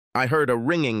I heard a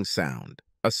ringing sound,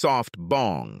 a soft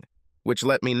bong, which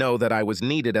let me know that I was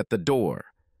needed at the door.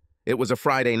 It was a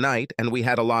Friday night, and we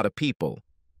had a lot of people.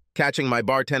 Catching my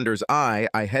bartender's eye,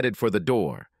 I headed for the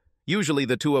door. Usually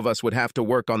the two of us would have to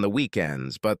work on the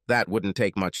weekends, but that wouldn't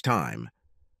take much time.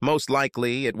 Most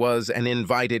likely, it was an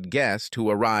invited guest who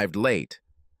arrived late.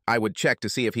 I would check to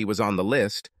see if he was on the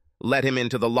list, let him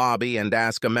into the lobby, and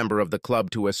ask a member of the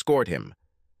club to escort him.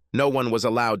 No one was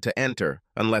allowed to enter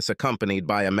unless accompanied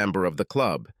by a member of the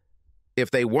club. If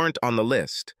they weren't on the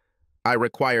list, I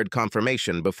required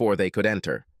confirmation before they could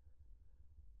enter.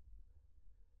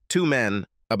 Two men,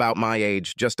 about my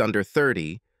age, just under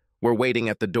 30, were waiting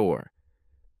at the door.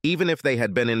 Even if they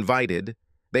had been invited,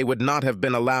 they would not have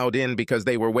been allowed in because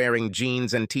they were wearing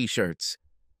jeans and t-shirts.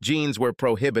 Jeans were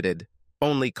prohibited,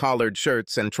 only collared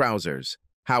shirts and trousers.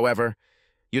 However,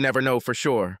 you never know for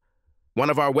sure. One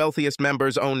of our wealthiest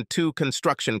members owned 2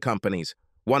 construction companies,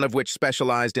 one of which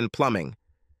specialized in plumbing.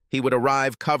 He would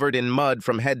arrive covered in mud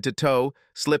from head to toe,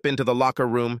 slip into the locker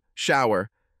room, shower,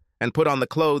 and put on the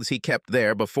clothes he kept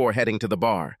there before heading to the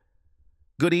bar.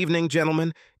 "Good evening,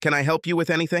 gentlemen. Can I help you with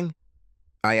anything?"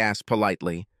 I asked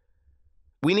politely.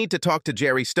 "We need to talk to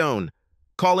Jerry Stone.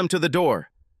 Call him to the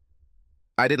door."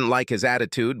 I didn't like his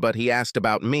attitude, but he asked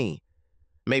about me.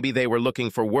 Maybe they were looking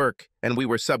for work, and we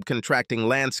were subcontracting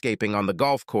landscaping on the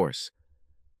golf course.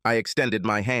 I extended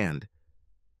my hand.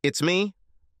 "It's me.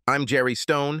 I'm Jerry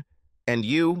Stone. And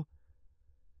you?"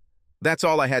 That's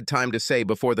all I had time to say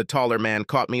before the taller man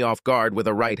caught me off guard with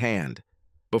a right hand.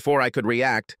 Before I could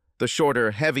react, the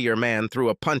shorter, heavier man threw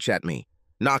a punch at me,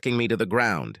 knocking me to the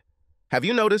ground. Have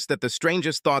you noticed that the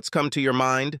strangest thoughts come to your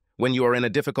mind when you are in a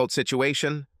difficult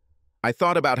situation? I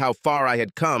thought about how far I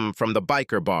had come from the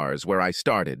biker bars where I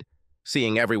started,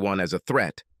 seeing everyone as a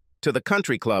threat, to the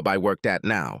country club I worked at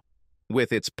now,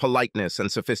 with its politeness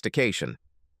and sophistication.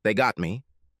 They got me,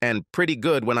 and pretty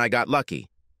good when I got lucky.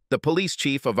 The police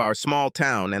chief of our small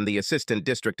town and the assistant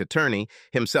district attorney,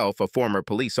 himself a former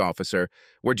police officer,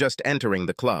 were just entering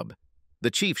the club.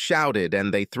 The chief shouted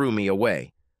and they threw me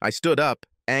away. I stood up,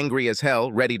 angry as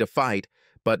hell, ready to fight,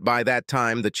 but by that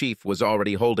time the chief was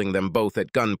already holding them both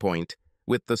at gunpoint,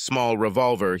 with the small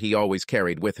revolver he always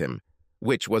carried with him,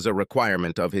 which was a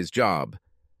requirement of his job.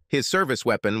 His service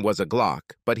weapon was a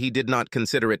Glock, but he did not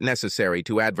consider it necessary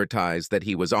to advertise that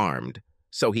he was armed,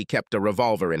 so he kept a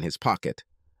revolver in his pocket,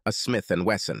 a Smith &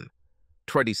 Wesson.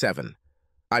 27.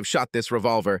 I've shot this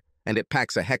revolver, and it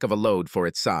packs a heck of a load for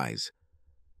its size.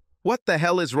 "What the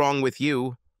hell is wrong with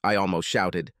you?" I almost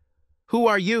shouted. "Who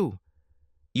are you?"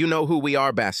 "You know who we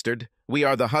are, bastard. We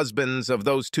are the husbands of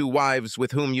those 2 wives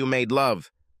with whom you made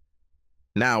love."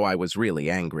 Now I was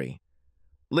really angry.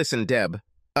 "Listen, Deb.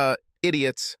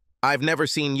 Idiots. I've never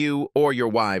seen you or your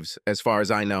wives, as far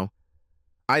as I know.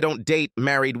 I don't date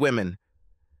married women.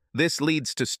 This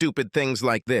leads to stupid things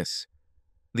like this."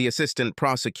 The assistant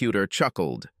prosecutor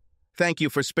chuckled. "Thank you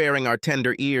for sparing our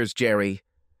tender ears, Jerry.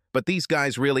 But these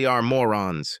guys really are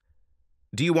morons.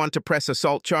 Do you want to press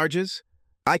assault charges?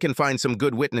 I can find some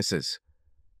good witnesses."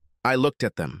 I looked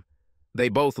at them. They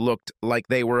both looked like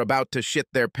they were about to shit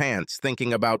their pants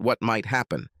thinking about what might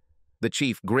happen. The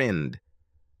chief grinned.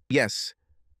 "Yes,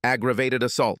 aggravated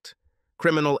assault,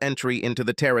 criminal entry into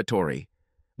the territory.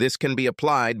 This can be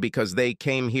applied because they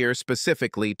came here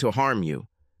specifically to harm you.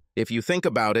 If you think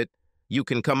about it, you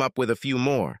can come up with a few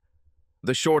more."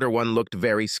 The shorter one looked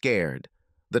very scared.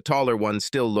 The taller one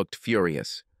still looked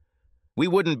furious. "We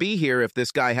wouldn't be here if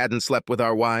this guy hadn't slept with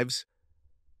our wives."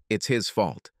 "It's his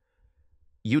fault.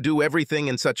 You do everything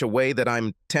in such a way that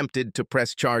I'm tempted to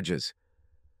press charges.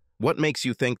 What makes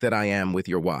you think that I am with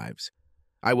your wives?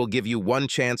 I will give you one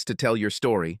chance to tell your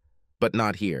story, but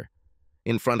not here,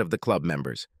 in front of the club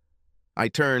members." I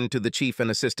turned to the chief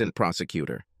and assistant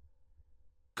prosecutor.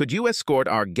 "Could you escort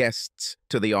our guests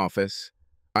to the office?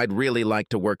 I'd really like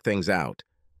to work things out."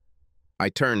 I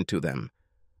turned to them.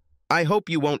 "I hope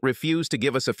you won't refuse to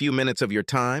give us a few minutes of your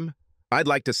time. I'd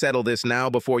like to settle this now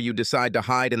before you decide to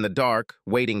hide in the dark,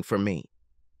 waiting for me."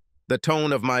 The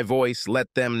tone of my voice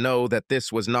let them know that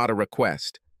this was not a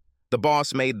request. The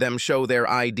boss made them show their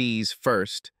IDs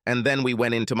first, and then we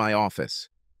went into my office.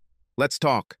 "Let's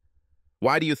talk.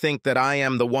 Why do you think that I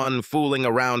am the one fooling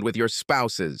around with your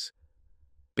spouses?"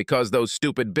 "Because those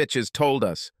stupid bitches told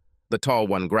us," the tall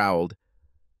one growled.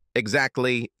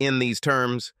 "Exactly in these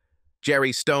terms?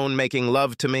 Jerry Stone making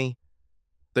love to me?"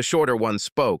 The shorter one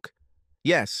spoke.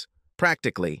 "Yes,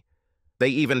 practically. They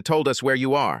even told us where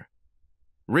you are."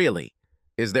 "Really?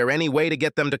 Is there any way to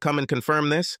get them to come and confirm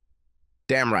this?"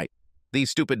 "Damn right.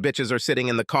 These stupid bitches are sitting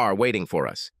in the car waiting for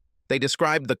us." They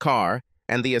described the car,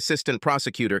 and the assistant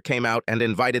prosecutor came out and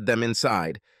invited them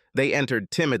inside, They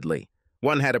entered timidly.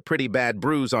 One had a pretty bad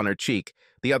bruise on her cheek.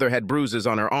 The other had bruises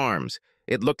on her arms.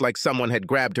 It looked like someone had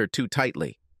grabbed her too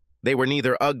tightly. They were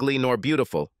neither ugly nor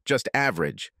beautiful, just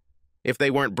average. If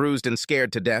they weren't bruised and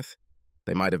scared to death,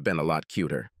 they might have been a lot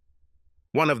cuter.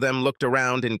 One of them looked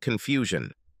around in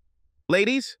confusion.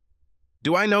 "Ladies,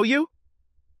 do I know you?"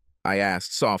 I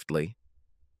asked softly,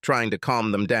 trying to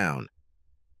calm them down.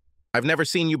 "I've never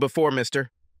seen you before,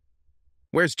 mister."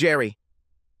 "Where's Jerry?"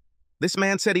 "This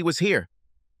man said he was here,"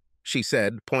 she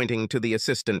said, pointing to the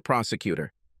assistant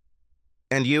prosecutor.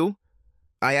 "And you?"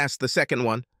 I asked the second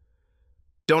one.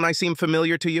 "Don't I seem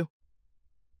familiar to you?"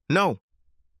 "No.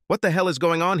 What the hell is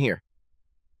going on here?"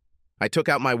 I took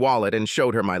out my wallet and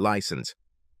showed her my license.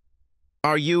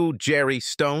 "Are you Jerry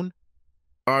Stone?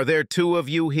 Are there two of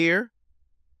you here?"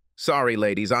 "Sorry,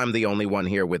 ladies, I'm the only one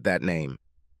here with that name."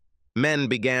 Men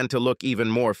began to look even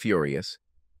more furious.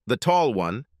 The tall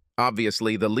one,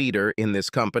 obviously the leader in this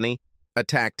company,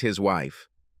 attacked his wife.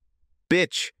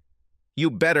 "Bitch,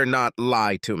 you better not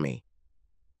lie to me."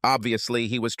 Obviously,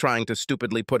 he was trying to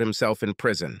stupidly put himself in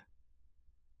prison.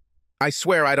 "I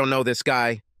swear I don't know this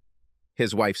guy,"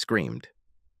 his wife screamed.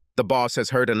 "The boss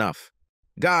has heard enough.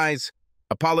 Guys,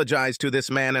 apologize to this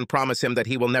man and promise him that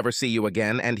he will never see you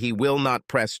again and he will not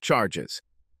press charges.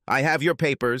 I have your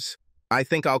papers. I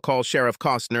think I'll call Sheriff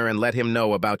Costner and let him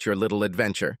know about your little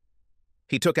adventure."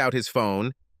 He took out his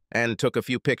phone and took a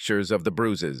few pictures of the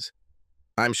bruises.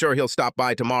 "I'm sure he'll stop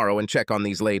by tomorrow and check on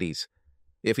these ladies.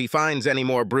 If he finds any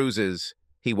more bruises,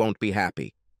 he won't be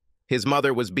happy. His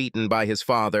mother was beaten by his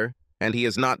father, and he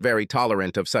is not very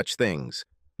tolerant of such things.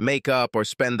 Make up or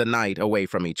spend the night away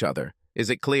from each other. Is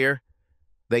it clear?"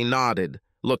 They nodded,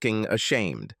 looking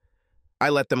ashamed. I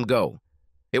let them go.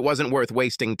 It wasn't worth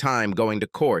wasting time going to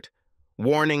court.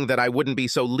 Warning that I wouldn't be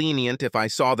so lenient if I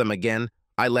saw them again,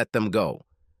 I let them go.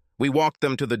 We walked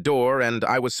them to the door, and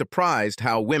I was surprised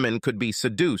how women could be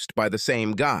seduced by the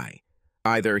same guy.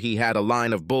 Either he had a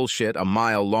line of bullshit a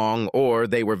mile long, or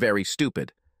they were very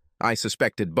stupid. I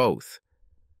suspected both.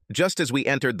 Just as we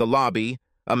entered the lobby,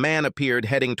 a man appeared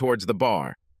heading towards the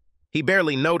bar. He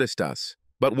barely noticed us,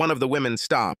 but one of the women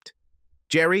stopped.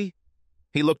 "Jerry?"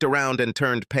 He looked around and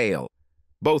turned pale.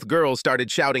 Both girls started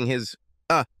shouting his,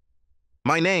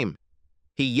 my name.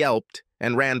 He yelped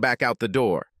and ran back out the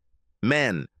door.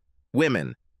 Men,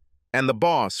 women, and the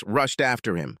boss rushed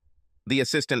after him. The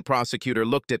assistant prosecutor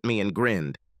looked at me and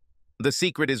grinned. "The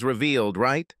secret is revealed,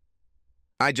 right?"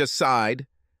 I just sighed,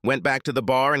 went back to the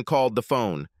bar and called the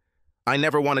phone. I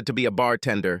never wanted to be a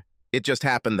bartender. It just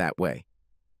happened that way.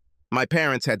 My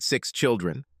parents had 6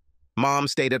 children. Mom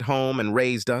stayed at home and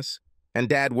raised us, and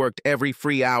Dad worked every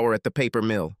free hour at the paper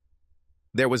mill.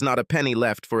 There was not a penny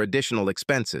left for additional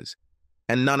expenses,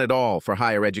 and none at all for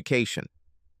higher education.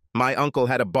 My uncle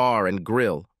had a bar and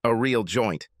grill, a real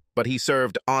joint, but he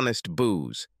served honest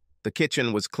booze. The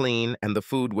kitchen was clean and the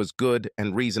food was good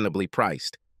and reasonably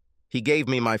priced. He gave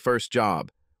me my first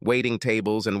job, waiting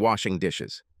tables and washing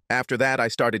dishes. After that, I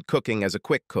started cooking as a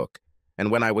quick cook, and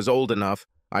when I was old enough,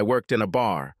 I worked in a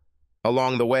bar.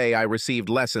 Along the way, I received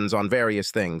lessons on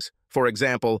various things. For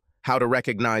example, how to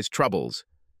recognize troubles.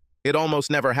 It almost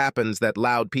never happens that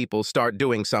loud people start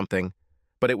doing something,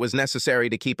 but it was necessary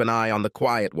to keep an eye on the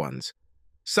quiet ones.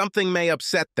 Something may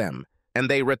upset them, and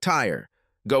they retire,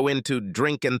 go into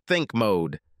drink and think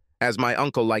mode, as my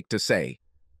uncle liked to say.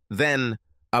 Then,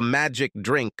 a magic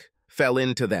drink fell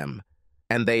into them,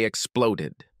 and they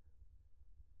exploded.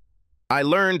 I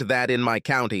learned that in my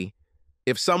county,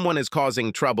 if someone is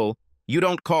causing trouble, you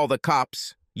don't call the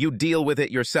cops, you deal with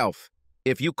it yourself.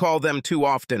 If you call them too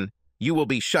often, you will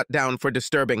be shut down for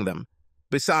disturbing them.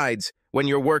 Besides, when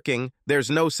you're working, there's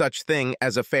no such thing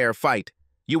as a fair fight.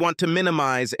 You want to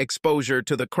minimize exposure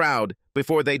to the crowd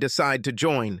before they decide to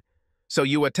join, so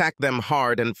you attack them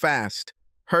hard and fast,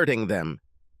 hurting them.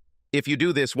 If you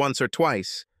do this once or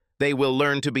twice, they will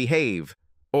learn to behave,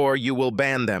 or you will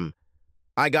ban them.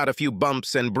 I got a few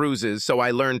bumps and bruises, so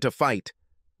I learned to fight.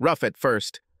 Rough at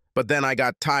first, but then I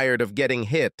got tired of getting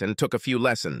hit and took a few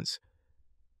lessons.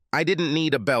 I didn't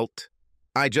need a belt.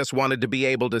 I just wanted to be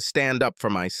able to stand up for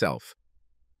myself.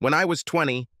 When I was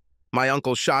 20, my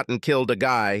uncle shot and killed a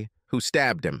guy who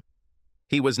stabbed him.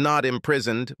 He was not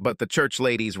imprisoned, but the church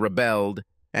ladies rebelled,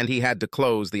 and he had to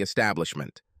close the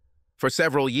establishment. For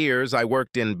several years, I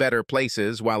worked in better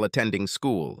places while attending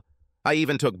school. I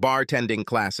even took bartending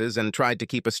classes and tried to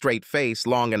keep a straight face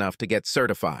long enough to get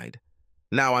certified.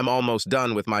 Now I'm almost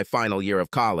done with my final year of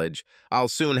college. I'll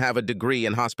soon have a degree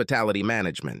in hospitality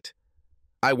management.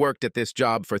 I worked at this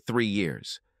job for 3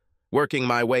 years, working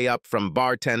my way up from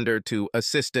bartender to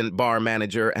assistant bar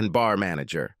manager and bar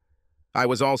manager. I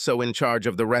was also in charge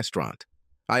of the restaurant.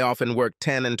 I often worked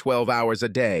 10 and 12 hours a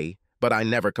day, but I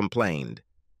never complained.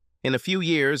 In a few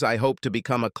years, I hoped to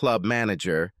become a club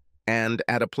manager, and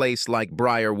at a place like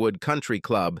Briarwood Country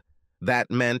Club,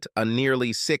 that meant a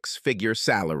nearly six-figure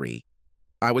salary.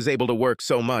 I was able to work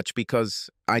so much because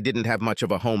I didn't have much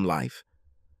of a home life.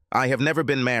 I have never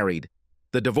been married.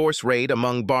 The divorce rate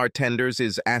among bartenders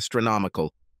is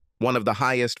astronomical, one of the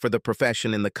highest for the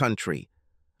profession in the country.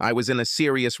 I was in a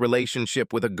serious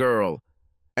relationship with a girl,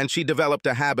 and she developed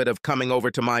a habit of coming over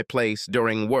to my place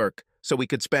during work so we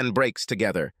could spend breaks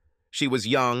together. She was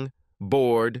young,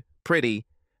 bored, pretty,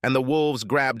 and the wolves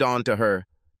grabbed onto her,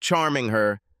 charming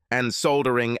her and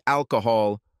soldering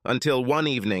alcohol until one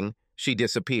evening she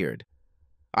disappeared.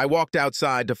 I walked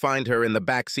outside to find her in the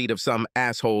backseat of some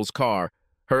asshole's car,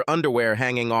 her underwear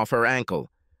hanging off her ankle.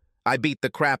 I beat the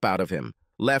crap out of him,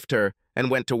 left her,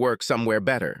 and went to work somewhere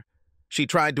better. She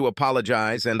tried to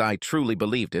apologize, and I truly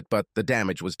believed it, but the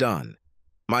damage was done.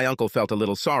 My uncle felt a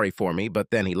little sorry for me,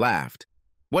 but then he laughed.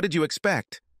 What did you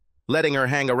expect? Letting her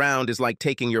hang around is like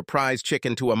taking your prize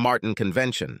chicken to a Martin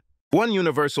convention. One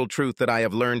universal truth that I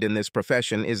have learned in this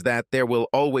profession is that there will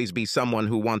always be someone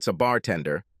who wants a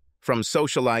bartender, from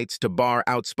socialites to bar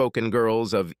outspoken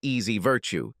girls of easy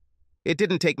virtue. It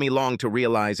didn't take me long to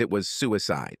realize it was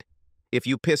suicide. If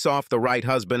you piss off the right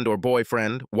husband or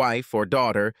boyfriend, wife or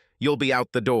daughter, you'll be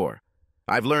out the door.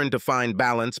 I've learned to find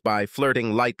balance by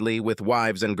flirting lightly with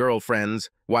wives and girlfriends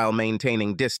while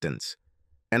maintaining distance.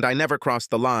 And I never crossed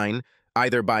the line,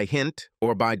 either by hint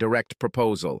or by direct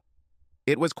proposal.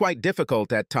 It was quite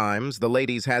difficult at times. The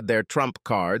ladies had their trump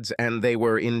cards, and they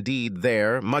were indeed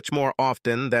there much more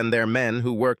often than their men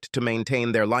who worked to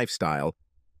maintain their lifestyle.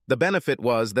 The benefit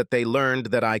was that they learned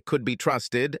that I could be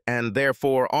trusted and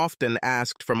therefore often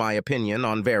asked for my opinion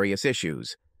on various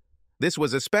issues. This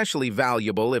was especially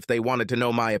valuable if they wanted to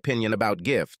know my opinion about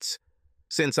gifts.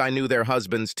 Since I knew their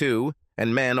husbands too,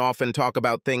 and men often talk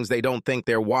about things they don't think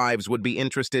their wives would be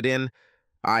interested in,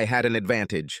 I had an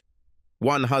advantage.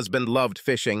 One husband loved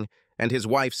fishing, and his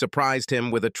wife surprised him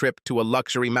with a trip to a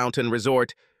luxury mountain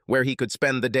resort where he could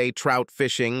spend the day trout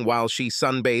fishing while she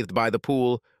sunbathed by the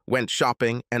pool, went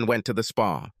shopping, and went to the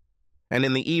spa. And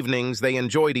in the evenings, they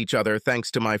enjoyed each other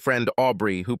thanks to my friend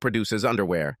Aubrey, who produces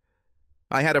underwear.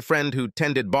 I had a friend who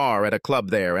tended bar at a club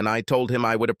there, and I told him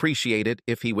I would appreciate it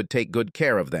if he would take good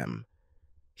care of them.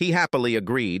 He happily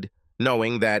agreed,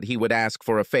 knowing that he would ask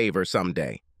for a favor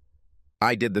someday.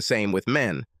 I did the same with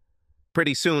men.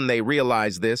 Pretty soon they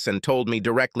realized this and told me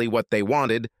directly what they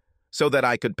wanted so that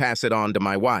I could pass it on to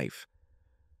my wife.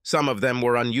 Some of them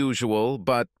were unusual,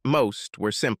 but most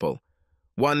were simple.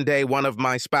 One day, one of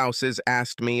my spouses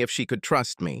asked me if she could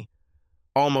trust me.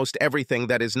 Almost everything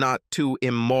that is not too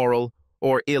immoral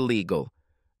or illegal.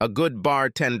 A good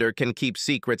bartender can keep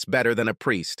secrets better than a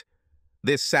priest.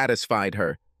 This satisfied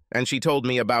her, and she told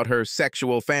me about her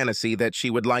sexual fantasy that she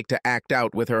would like to act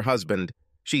out with her husband.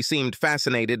 She seemed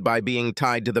fascinated by being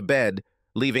tied to the bed,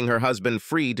 leaving her husband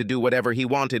free to do whatever he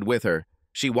wanted with her.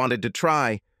 She wanted to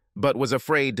try, but was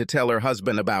afraid to tell her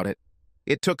husband about it.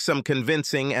 It took some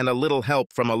convincing and a little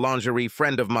help from a lingerie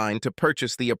friend of mine to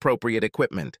purchase the appropriate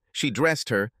equipment. She dressed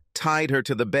her, tied her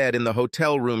to the bed in the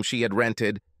hotel room she had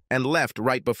rented, and left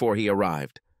right before he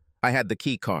arrived. I had the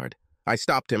key card. I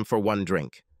stopped him for one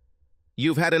drink.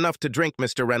 "You've had enough to drink,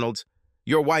 Mr. Reynolds.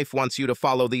 Your wife wants you to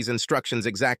follow these instructions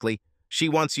exactly. She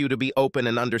wants you to be open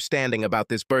and understanding about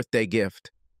this birthday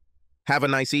gift. Have a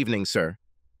nice evening, sir."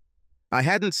 I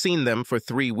hadn't seen them for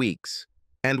 3 weeks,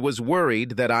 and was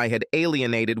worried that I had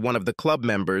alienated one of the club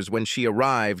members when she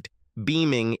arrived,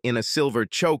 beaming in a silver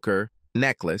choker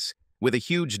necklace with a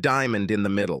huge diamond in the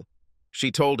middle.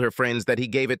 She told her friends that he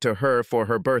gave it to her for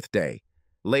her birthday.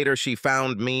 Later, she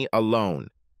found me alone.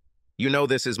 "You know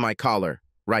this is my collar,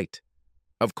 right?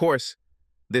 Of course,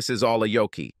 this is all a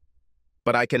yoki.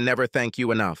 But I can never thank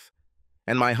you enough.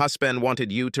 And my husband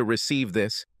wanted you to receive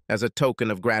this as a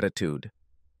token of gratitude."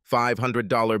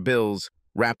 $500 bills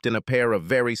wrapped in a pair of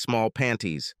very small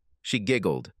panties. She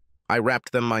giggled. "I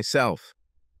wrapped them myself.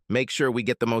 Make sure we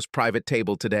get the most private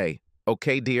table today.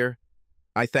 Okay, dear?"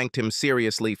 I thanked him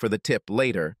seriously for the tip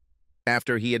later,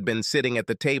 after he had been sitting at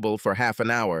the table for half an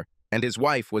hour, and his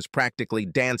wife was practically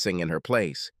dancing in her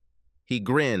place. He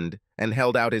grinned and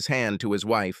held out his hand to his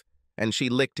wife, and she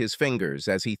licked his fingers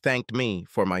as he thanked me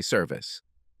for my service.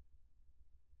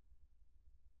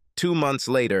 2 months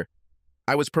later,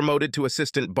 I was promoted to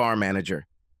assistant bar manager.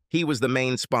 He was the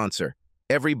main sponsor.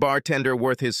 Every bartender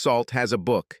worth his salt has a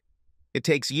book. It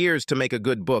takes years to make a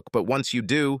good book, but once you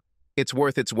do, it's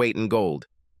worth its weight in gold.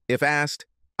 If asked,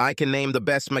 I can name the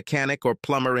best mechanic or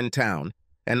plumber in town,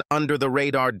 an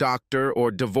under-the-radar doctor or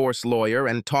divorce lawyer,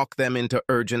 and talk them into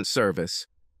urgent service.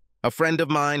 A friend of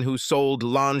mine who sold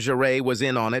lingerie was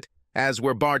in on it, as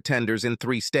were bartenders in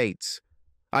 3 states.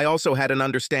 I also had an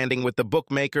understanding with the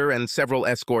bookmaker and several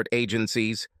escort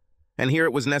agencies, and here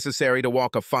it was necessary to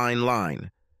walk a fine line.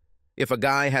 If a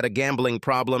guy had a gambling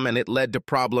problem and it led to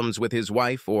problems with his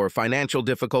wife or financial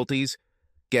difficulties,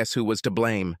 guess who was to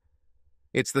blame?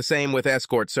 It's the same with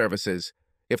escort services.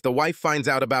 If the wife finds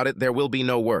out about it, there will be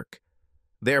no work.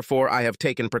 Therefore, I have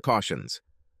taken precautions.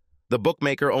 The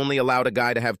bookmaker only allowed a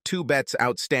guy to have 2 bets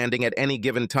outstanding at any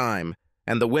given time,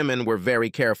 and the women were very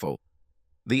careful.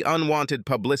 The unwanted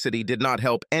publicity did not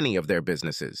help any of their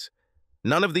businesses.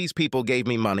 None of these people gave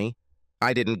me money,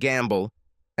 I didn't gamble,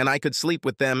 and I could sleep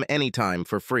with them anytime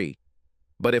for free.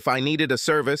 But if I needed a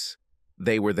service,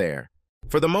 they were there.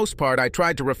 For the most part, I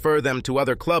tried to refer them to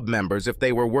other club members if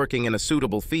they were working in a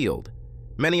suitable field.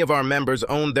 Many of our members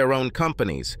owned their own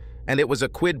companies, and it was a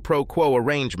quid pro quo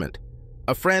arrangement.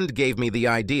 A friend gave me the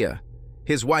idea.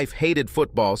 His wife hated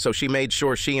football, so she made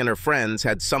sure she and her friends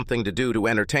had something to do to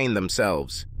entertain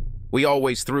themselves. We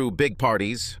always threw big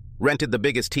parties, rented the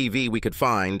biggest TV we could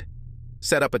find,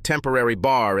 set up a temporary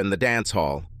bar in the dance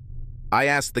hall. I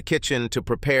asked the kitchen to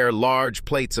prepare large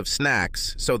plates of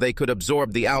snacks so they could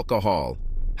absorb the alcohol.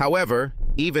 However,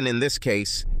 even in this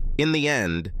case, in the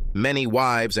end, many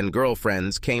wives and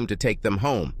girlfriends came to take them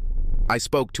home. I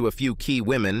spoke to a few key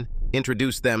women,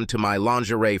 introduced them to my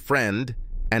lingerie friend,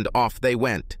 and off they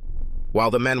went.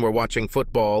 While the men were watching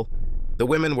football, the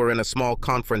women were in a small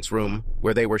conference room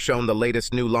where they were shown the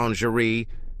latest new lingerie,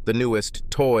 the newest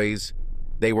toys.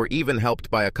 They were even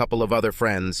helped by a couple of other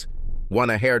friends, one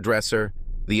a hairdresser,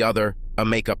 the other a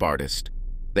makeup artist.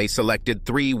 They selected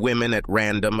 3 women at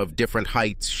random of different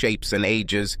heights, shapes, and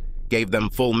ages, gave them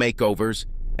full makeovers,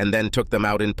 and then took them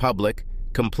out in public,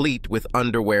 complete with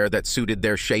underwear that suited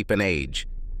their shape and age.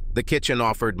 The kitchen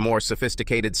offered more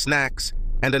sophisticated snacks,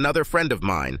 and another friend of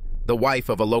mine, the wife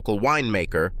of a local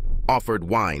winemaker, offered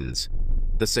wines.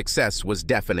 The success was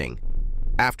deafening.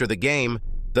 After the game,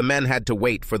 the men had to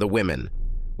wait for the women.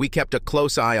 We kept a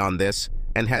close eye on this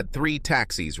and had 3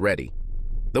 taxis ready.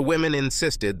 The women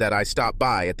insisted that I stop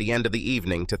by at the end of the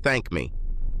evening to thank me.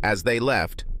 As they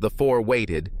left, the 4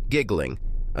 waited, giggling,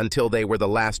 until they were the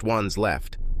last ones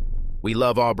left. "We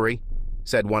love Aubrey,"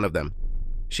 said one of them.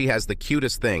 "She has the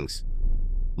cutest things.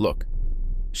 Look."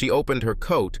 She opened her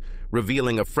coat,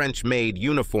 revealing a French-made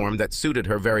uniform that suited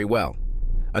her very well.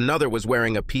 Another was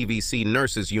wearing a PVC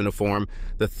nurse's uniform,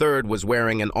 the third was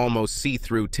wearing an almost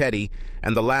see-through teddy,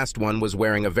 and the last one was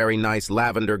wearing a very nice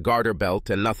lavender garter belt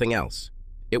and nothing else.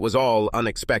 It was all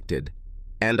unexpected,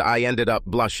 and I ended up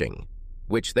blushing,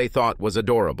 which they thought was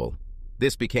adorable.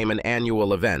 This became an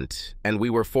annual event, and we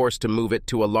were forced to move it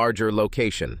to a larger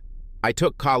location. I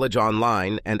took college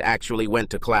online and actually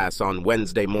went to class on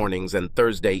Wednesday mornings and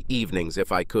Thursday evenings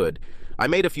if I could. I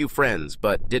made a few friends,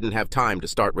 but didn't have time to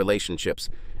start relationships.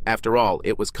 After all,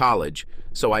 it was college,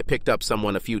 so I picked up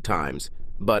someone a few times,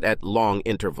 but at long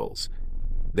intervals.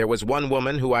 There was one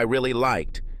woman who I really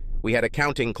liked. We had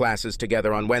accounting classes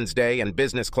together on Wednesday and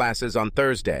business classes on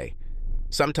Thursday.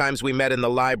 Sometimes we met in the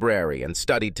library and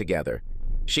studied together.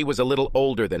 She was a little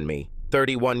older than me,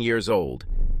 31 years old.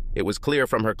 It was clear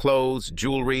from her clothes,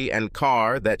 jewelry, and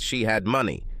car that she had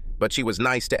money, but she was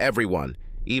nice to everyone,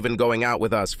 even going out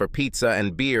with us for pizza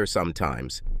and beer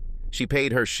sometimes. She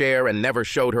paid her share and never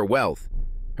showed her wealth.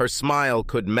 Her smile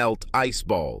could melt ice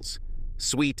balls.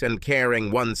 Sweet and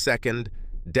caring 1 second,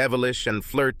 devilish and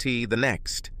flirty the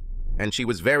next. And she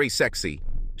was very sexy.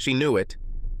 She knew it,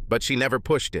 but she never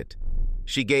pushed it.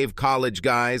 She gave college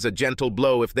guys a gentle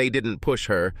blow if they didn't push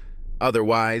her.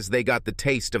 Otherwise, they got the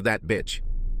taste of that bitch.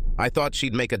 I thought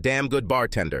she'd make a damn good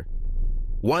bartender.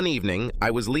 One evening,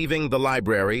 I was leaving the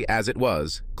library as it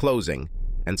was, closing,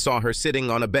 and saw her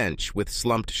sitting on a bench with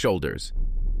slumped shoulders.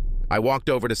 I walked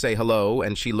over to say hello,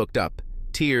 and she looked up,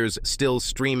 tears still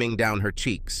streaming down her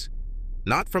cheeks.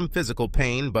 Not from physical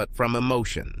pain, but from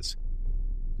emotions.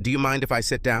 "Do you mind if I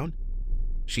sit down?"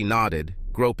 She nodded,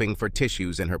 groping for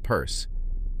tissues in her purse.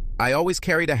 I always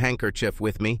carried a handkerchief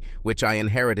with me, which I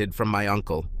inherited from my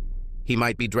uncle. He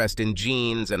might be dressed in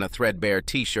jeans and a threadbare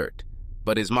t-shirt,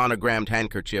 but his monogrammed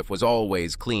handkerchief was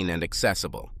always clean and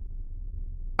accessible.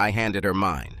 I handed her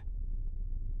mine.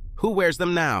 "Who wears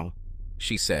them now?"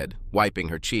 she said, wiping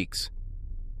her cheeks.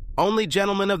 "Only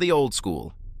gentlemen of the old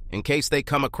school, in case they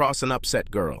come across an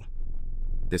upset girl."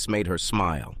 This made her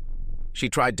smile. She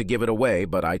tried to give it away,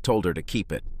 but I told her to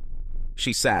keep it.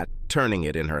 She sat, turning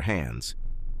it in her hands.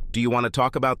 "Do you want to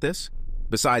talk about this?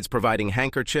 Besides providing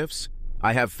handkerchiefs,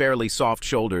 I have fairly soft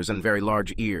shoulders and very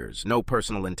large ears. No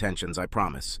personal intentions, I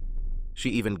promise."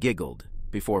 She even giggled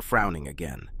before frowning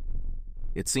again.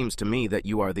 It seems to me that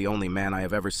you are the only man I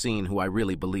have ever seen who I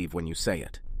really believe when you say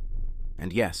it.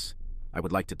 And yes, I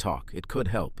would like to talk. It could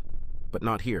help. But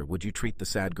not here. Would you treat the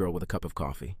sad girl with a cup of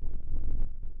coffee?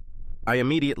 I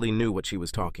immediately knew what she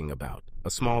was talking about.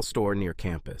 A small store near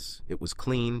campus. It was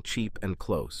clean, cheap, and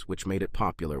close, which made it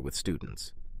popular with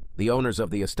students. The owners of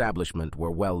the establishment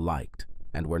were well-liked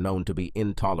and were known to be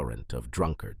intolerant of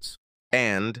drunkards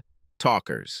and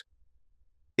talkers.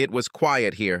 It was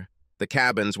quiet here. The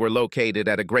cabins were located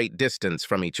at a great distance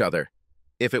from each other.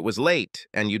 If it was late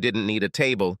and you didn't need a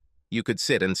table, you could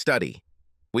sit and study.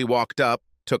 We walked up,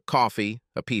 took coffee,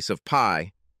 a piece of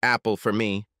pie, apple for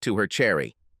me, to her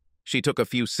cherry. She took a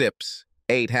few sips,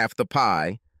 ate half the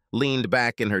pie, leaned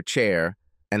back in her chair,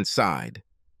 and sighed.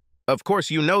 Of course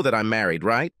you know that I'm married,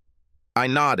 right? I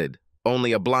nodded.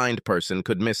 Only a blind person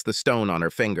could miss the stone on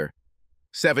her finger.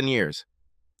 7 years.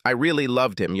 I really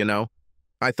loved him, you know.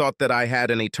 I thought that I had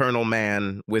an eternal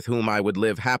man with whom I would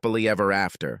live happily ever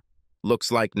after.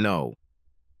 Looks like no.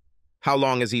 How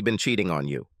long has he been cheating on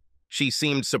you? She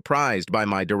seemed surprised by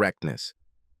my directness.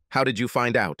 How did you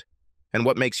find out? And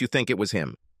what makes you think it was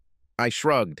him? I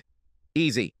shrugged.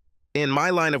 Easy. In my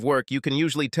line of work, you can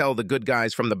usually tell the good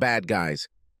guys from the bad guys,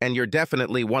 and you're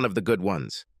definitely one of the good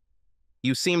ones.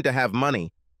 You seem to have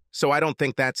money, so I don't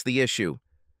think that's the issue.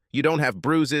 You don't have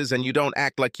bruises and you don't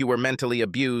act like you were mentally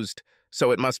abused,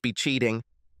 so it must be cheating.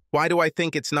 Why do I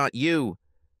think it's not you?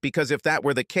 Because if that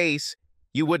were the case,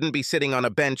 you wouldn't be sitting on a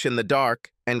bench in the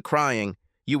dark and crying.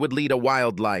 You would lead a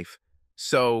wild life.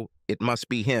 So it must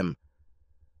be him.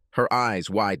 Her eyes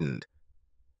widened.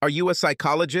 Are you a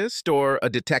psychologist or a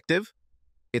detective?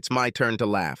 It's my turn to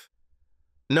laugh.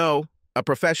 No, a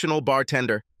professional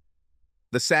bartender.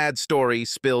 The sad story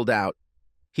spilled out.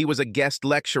 He was a guest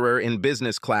lecturer in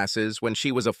business classes when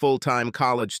she was a full-time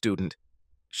college student.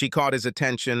 She caught his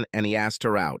attention and he asked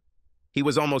her out. He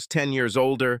was almost 10 years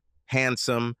older,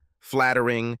 handsome,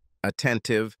 flattering,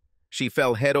 attentive. She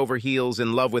fell head over heels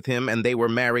in love with him and they were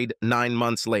married 9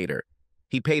 months later.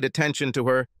 He paid attention to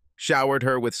her, showered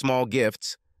her with small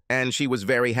gifts, and she was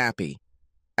very happy.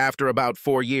 After about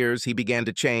 4 years, he began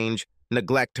to change,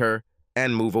 neglect her,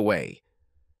 and move away.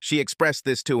 She expressed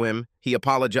this to him, he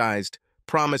apologized,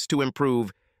 promised to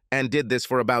improve, and did this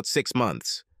for about 6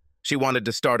 months. She wanted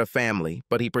to start a family,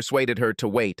 but he persuaded her to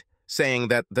wait, saying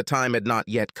that the time had not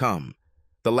yet come.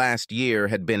 The last year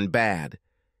had been bad.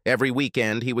 Every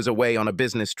weekend he was away on a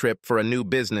business trip for a new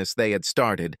business they had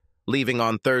started, leaving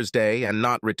on Thursday and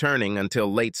not returning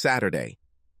until late Saturday.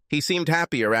 He seemed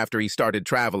happier after he started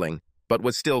traveling, but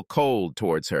was still cold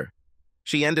towards her.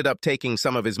 She ended up taking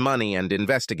some of his money and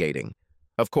investigating.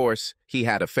 Of course, he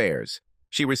had affairs.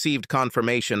 She received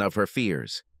confirmation of her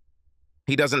fears.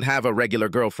 He doesn't have a regular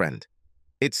girlfriend.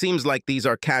 It seems like these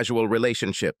are casual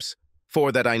relationships,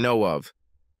 4 that I know of,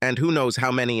 and who knows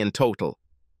how many in total.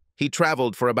 He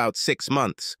traveled for about 6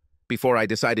 months before I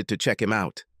decided to check him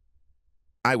out.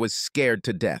 I was scared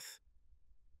to death.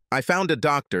 I found a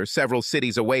doctor several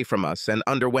cities away from us and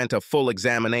underwent a full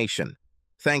examination.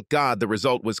 Thank God the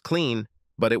result was clean,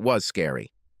 but it was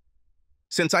scary.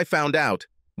 Since I found out,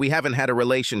 we haven't had a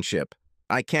relationship.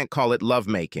 I can't call it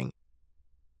lovemaking.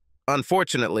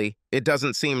 Unfortunately, it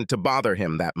doesn't seem to bother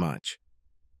him that much.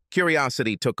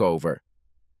 Curiosity took over.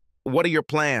 What are your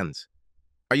plans?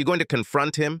 Are you going to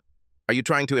confront him? Are you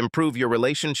trying to improve your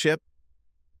relationship?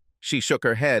 She shook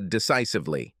her head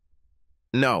decisively.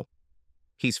 No.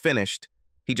 He's finished.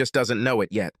 He just doesn't know it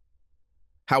yet.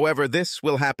 However, this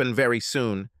will happen very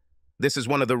soon. This is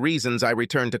one of the reasons I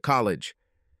returned to college.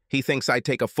 He thinks I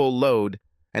take a full load,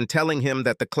 and telling him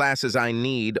that the classes I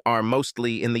need are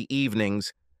mostly in the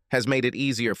evenings has made it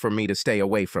easier for me to stay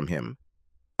away from him.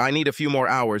 I need a few more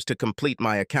hours to complete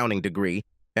my accounting degree,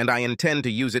 and I intend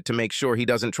to use it to make sure he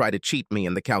doesn't try to cheat me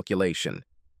in the calculation.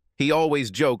 He always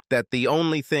joked that the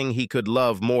only thing he could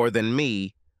love more than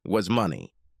me was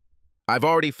money. I've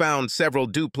already found several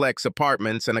duplex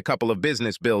apartments and a couple of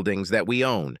business buildings that we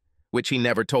own, which he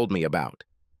never told me about.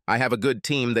 I have a good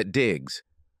team that digs.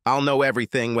 I'll know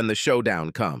everything when the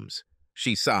showdown comes.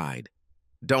 She sighed.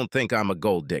 Don't think I'm a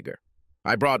gold digger.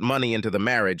 I brought money into the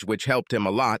marriage, which helped him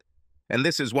a lot, and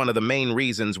this is one of the main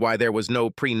reasons why there was no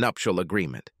prenuptial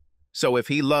agreement. So if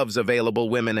he loves available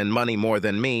women and money more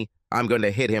than me, I'm going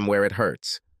to hit him where it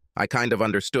hurts. I kind of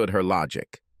understood her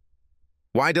logic.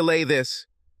 Why delay this?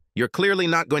 You're clearly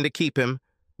not going to keep him.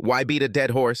 Why beat a dead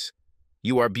horse?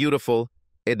 You are beautiful,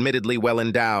 admittedly well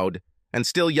endowed, and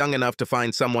still young enough to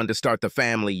find someone to start the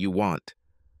family you want.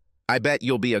 I bet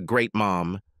you'll be a great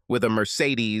mom, with a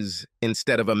Mercedes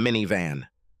instead of a minivan.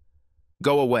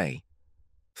 Go away.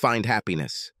 Find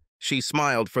happiness. She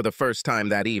smiled for the first time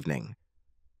that evening.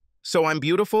 So I'm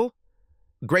beautiful?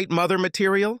 Great mother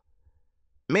material?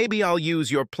 Maybe I'll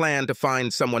use your plan to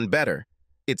find someone better.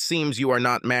 It seems you are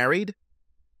not married?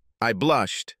 I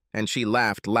blushed, and she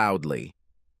laughed loudly.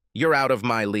 You're out of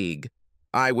my league.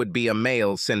 I would be a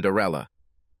male Cinderella.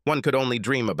 One could only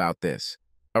dream about this.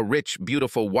 A rich,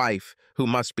 beautiful wife who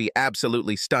must be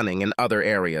absolutely stunning in other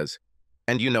areas.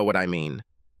 And you know what I mean.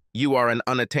 You are an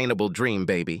unattainable dream,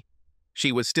 baby.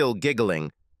 She was still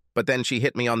giggling, but then she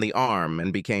hit me on the arm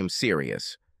and became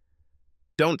serious.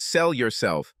 Don't sell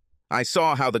yourself. I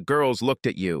saw how the girls looked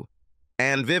at you.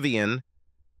 And Vivian,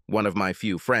 one of my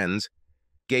few friends,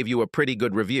 gave you a pretty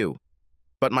good review.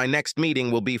 But my next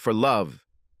meeting will be for love.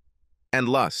 And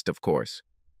lust, of course.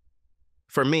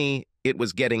 For me, it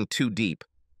was getting too deep.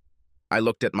 I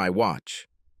looked at my watch.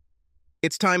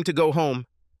 It's time to go home.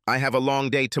 I have a long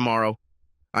day tomorrow.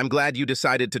 I'm glad you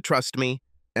decided to trust me,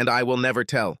 and I will never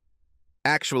tell.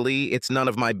 Actually, it's none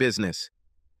of my business.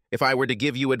 If I were to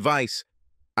give you advice,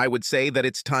 I would say that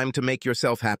it's time to make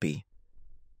yourself happy.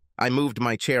 I moved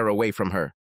my chair away from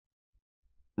her.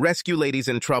 Rescue ladies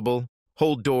in trouble,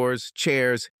 hold doors,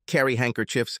 chairs, carry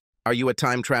handkerchiefs. Are you a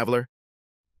time traveler?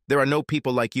 There are no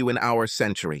people like you in our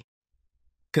century.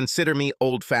 Consider me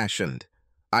old-fashioned.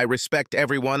 I respect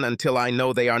everyone until I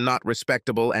know they are not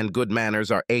respectable and good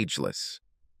manners are ageless.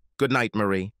 Good night,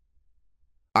 Marie.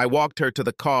 I walked her to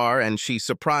the car and she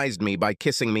surprised me by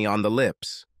kissing me on the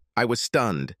lips. I was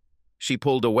stunned. She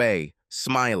pulled away,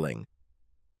 smiling.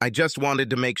 I just wanted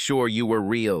to make sure you were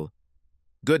real.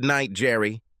 Good night,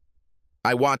 Jerry.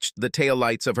 I watched the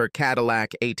taillights of her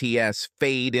Cadillac ATS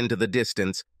fade into the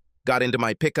distance, got into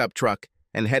my pickup truck,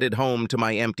 and headed home to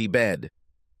my empty bed.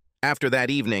 After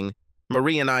that evening,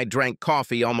 Marie and I drank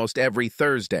coffee almost every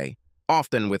Thursday,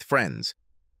 often with friends.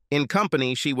 In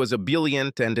company, she was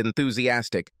ebullient and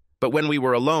enthusiastic, but when we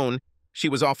were alone, she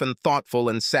was often thoughtful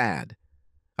and sad.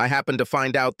 I happened to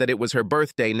find out that it was her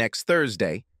birthday next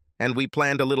Thursday, and we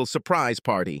planned a little surprise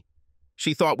party.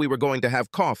 She thought we were going to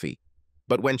have coffee,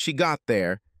 but when she got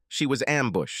there, she was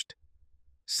ambushed.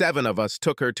 7 of us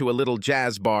took her to a little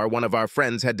jazz bar one of our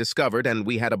friends had discovered, and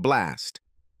we had a blast.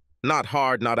 Not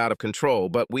hard, not out of control,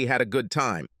 but we had a good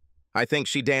time. I think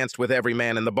she danced with every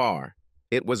man in the bar.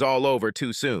 It was all over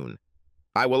too soon.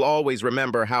 I will always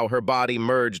remember how her body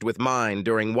merged with mine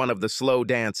during one of the slow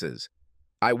dances.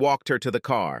 I walked her to the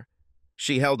car.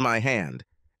 She held my hand,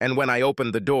 and when I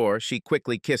opened the door, she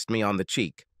quickly kissed me on the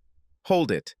cheek.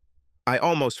 Hold it. I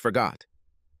almost forgot.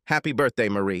 Happy birthday,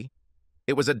 Marie.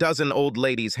 It was a dozen old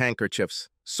ladies' handkerchiefs,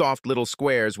 soft little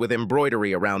squares with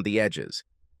embroidery around the edges.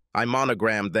 I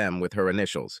monogrammed them with her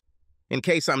initials. In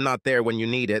case I'm not there when you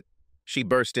need it. She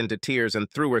burst into tears and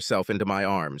threw herself into my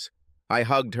arms. I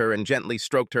hugged her and gently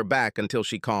stroked her back until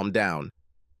she calmed down.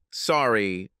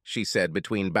 Sorry, she said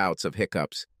between bouts of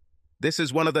hiccups. This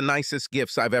is one of the nicest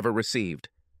gifts I've ever received.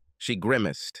 She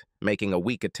grimaced, making a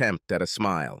weak attempt at a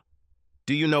smile.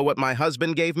 Do you know what my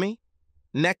husband gave me?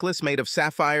 Necklace made of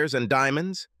sapphires and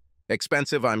diamonds?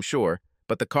 Expensive, I'm sure,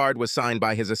 but the card was signed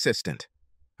by his assistant.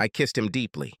 I kissed him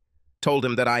deeply, told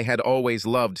him that I had always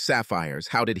loved sapphires.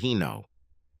 How did he know?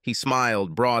 He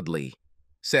smiled broadly,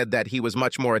 said that he was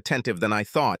much more attentive than I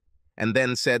thought, and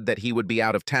then said that he would be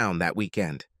out of town that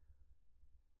weekend.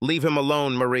 Leave him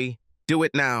alone, Marie. Do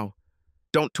it now.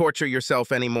 Don't torture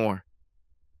yourself anymore.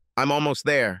 I'm almost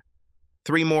there.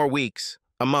 3 more weeks,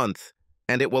 a month,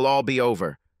 and it will all be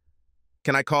over.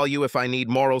 Can I call you if I need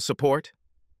moral support?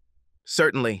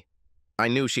 Certainly. I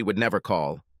knew she would never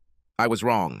call. I was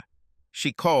wrong.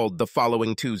 She called the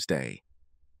following Tuesday.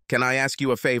 Can I ask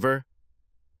you a favor?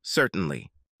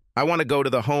 Certainly. I want to go to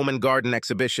the Home and Garden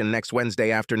exhibition next Wednesday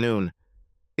afternoon.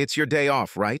 It's your day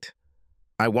off, right?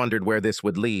 I wondered where this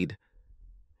would lead.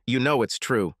 You know it's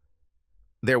true.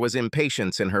 There was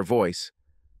impatience in her voice.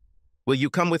 Will you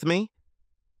come with me?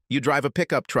 You drive a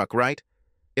pickup truck, right?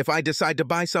 If I decide to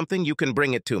buy something, you can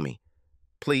bring it to me.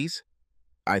 Please?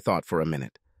 I thought for a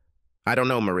minute. I don't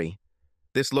know, Marie.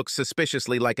 This looks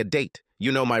suspiciously like a date.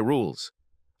 You know my rules.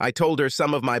 I told her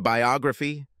some of my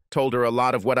biography, told her a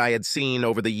lot of what I had seen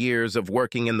over the years of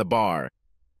working in the bar.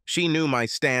 She knew my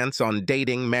stance on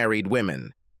dating married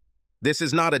women. This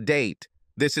is not a date.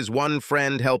 This is one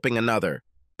friend helping another.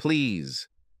 Please.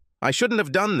 I shouldn't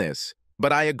have done this,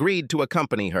 but I agreed to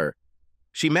accompany her.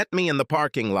 She met me in the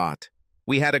parking lot.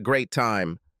 We had a great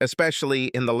time, especially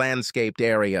in the landscaped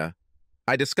area.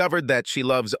 I discovered that she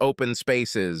loves open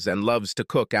spaces and loves to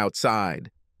cook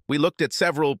outside. We looked at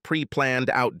several pre-planned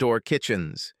outdoor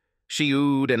kitchens. She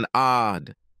oohed and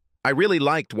ahed. I really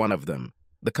liked one of them.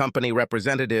 The company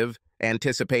representative,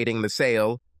 anticipating the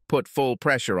sale, put full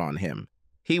pressure on him.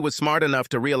 He was smart enough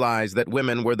to realize that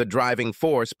women were the driving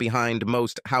force behind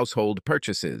most household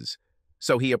purchases.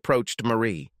 so he approached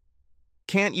Marie.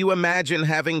 "Can't you imagine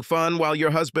having fun while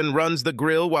your husband runs the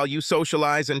grill while you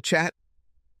socialize and chat?"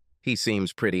 "He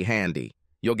seems pretty handy.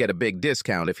 You'll get a big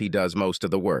discount if he does most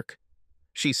of the work."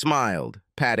 She smiled,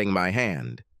 patting my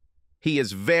hand. "He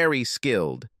is very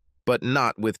skilled, but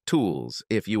not with tools,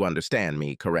 if you understand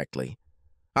me correctly.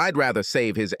 I'd rather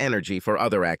save his energy for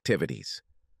other activities."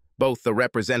 Both the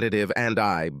representative and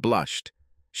I blushed.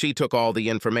 She took all the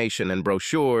information and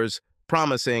brochures,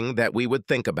 promising that we would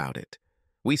think about it.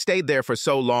 We stayed there for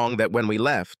so long that when we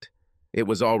left, it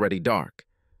was already dark.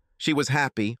 She was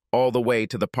happy all the way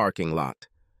to the parking lot.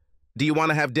 "Do you want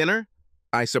to have dinner?"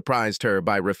 I surprised her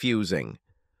by refusing.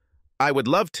 "I would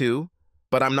love to,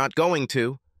 but I'm not going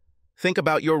to. Think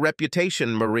about your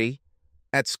reputation, Marie.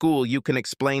 At school, you can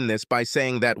explain this by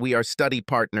saying that we are study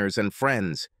partners and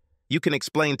friends. You can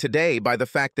explain today by the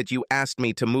fact that you asked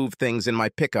me to move things in my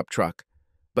pickup truck.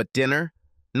 But dinner?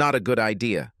 Not a good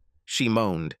idea," she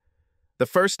moaned. "The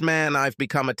first man I've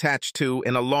become attached to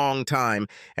in a long time,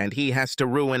 and he has to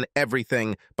ruin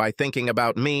everything by thinking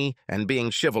about me and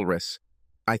being chivalrous.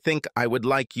 I think I would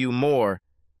like you more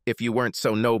if you weren't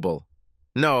so noble."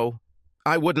 "No,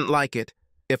 I wouldn't like it.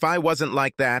 If I wasn't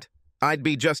like that, I'd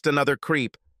be just another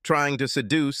creep trying to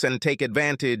seduce and take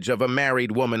advantage of a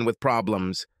married woman with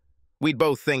problems. We'd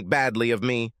both think badly of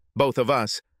me, both of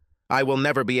us. I will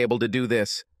never be able to do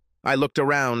this." I looked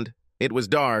around. It was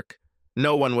dark.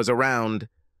 No one was around.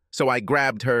 So I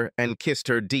grabbed her and kissed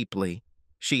her deeply.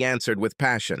 She answered with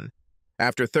passion.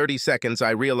 After 30 seconds,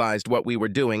 I realized what we were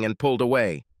doing and pulled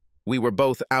away. We were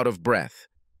both out of breath.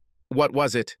 "What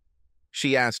was it?"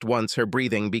 she asked once her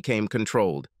breathing became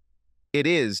controlled. "It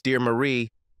is, dear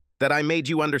Marie, that I made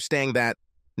you understand that,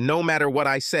 no matter what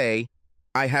I say,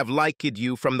 I have liked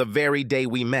you from the very day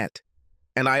we met.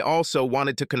 And I also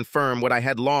wanted to confirm what I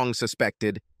had long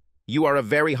suspected. You are a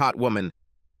very hot woman.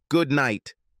 Good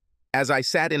night." As I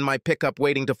sat in my pickup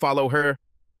waiting to follow her,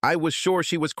 I was sure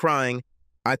she was crying.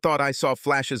 I thought I saw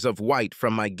flashes of white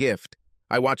from my gift.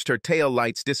 I watched her tail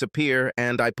lights disappear,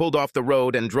 and I pulled off the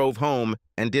road and drove home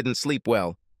and didn't sleep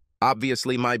well.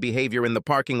 Obviously, my behavior in the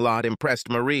parking lot impressed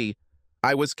Marie.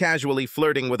 I was casually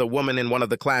flirting with a woman in one of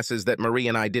the classes that Marie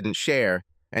and I didn't share,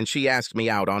 and she asked me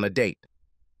out on a date.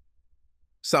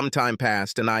 Some time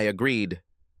passed, and I agreed.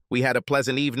 We had a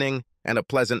pleasant evening and a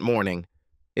pleasant morning.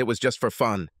 It was just for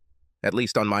fun, at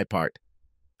least on my part.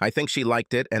 I think she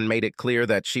liked it and made it clear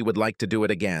that she would like to do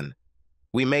it again.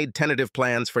 We made tentative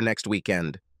plans for next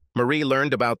weekend. Marie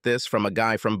learned about this from a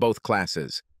guy from both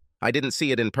classes. I didn't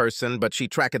see it in person, but she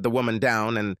tracked the woman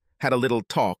down and had a little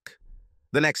talk.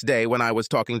 The next day, when I was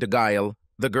talking to Gail,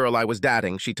 the girl I was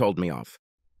dating, she told me off.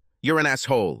 "You're an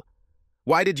asshole.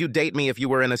 Why did you date me if you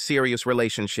were in a serious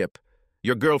relationship?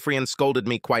 Your girlfriend scolded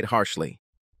me quite harshly."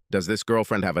 "Does this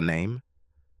girlfriend have a name?"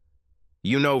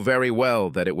 "You know very well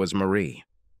that it was Marie.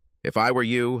 If I were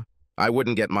you, I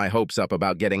wouldn't get my hopes up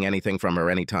about getting anything from her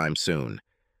anytime soon.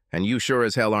 And you sure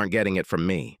as hell aren't getting it from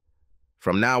me.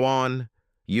 From now on,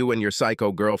 you and your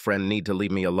psycho girlfriend need to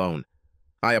leave me alone."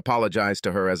 I apologized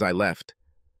to her as I left.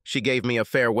 She gave me a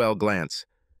farewell glance.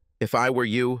 "If I were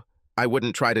you, I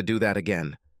wouldn't try to do that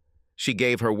again." She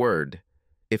gave her word.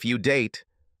 If you date,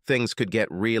 things could get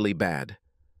really bad.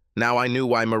 Now I knew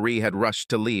why Marie had rushed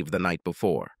to leave the night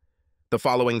before. The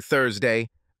following Thursday,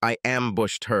 I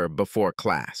ambushed her before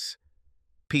class.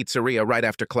 "Pizzeria right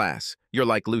after class. You're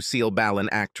like Lucille Ball, an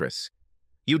actress.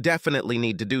 You definitely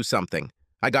need to do something."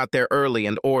 I got there early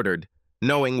and ordered,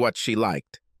 knowing what she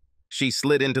liked. She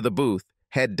slid into the booth,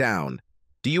 head down.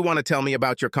 "Do you want to tell me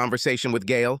about your conversation with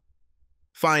Gail?"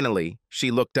 Finally,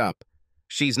 she looked up.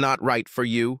 "She's not right for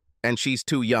you, and she's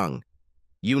too young.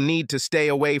 You need to stay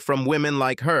away from women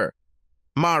like her."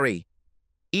 "Mari,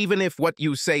 even if what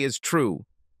you say is true,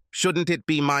 shouldn't it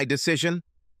be my decision?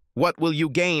 What will you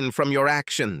gain from your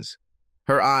actions?"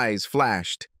 Her eyes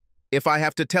flashed. "If I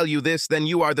have to tell you this, then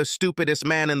you are the stupidest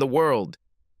man in the world.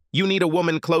 You need a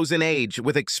woman close in age,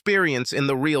 with experience in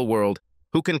the real world,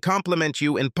 who can compliment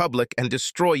you in public and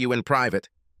destroy you in private."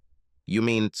 "You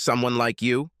mean someone like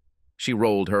you?" She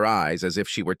rolled her eyes as if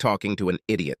she were talking to an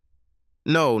idiot.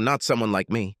 "No, not someone like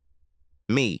me.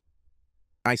 Me."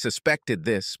 I suspected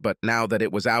this, but now that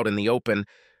it was out in the open,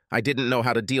 I didn't know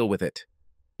how to deal with it.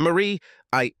 "Marie,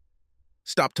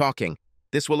 Stop talking.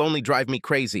 This will only drive me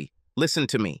crazy. Listen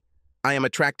to me. I am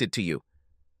attracted to you.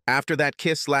 After that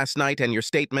kiss last night and your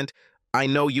statement, I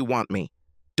know you want me.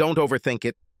 Don't overthink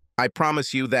it. I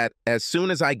promise you that as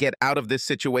soon as I get out of this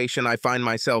situation I find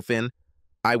myself in,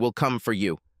 I will come for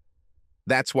you.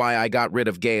 That's why I got rid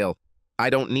of Gail. I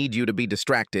don't need you to be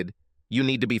distracted. You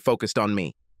need to be focused on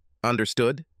me.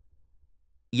 Understood?"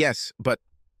 "Yes, but..."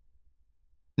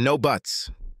 No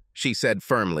buts, she said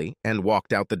firmly and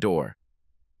walked out the door.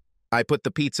 I put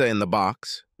the pizza in the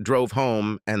box, drove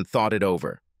home, and thought it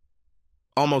over.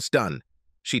 Almost done,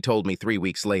 she told me 3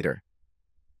 weeks later.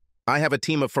 I have a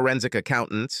team of forensic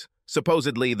accountants,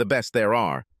 supposedly the best there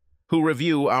are, who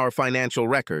review our financial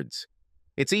records.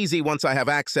 It's easy once I have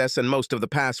access and most of the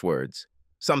passwords.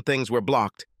 Some things were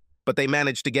blocked, but they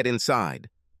managed to get inside.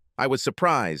 I was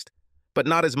surprised, but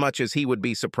not as much as he would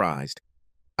be surprised.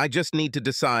 I just need to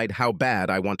decide how bad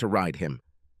I want to ride him.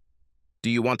 Do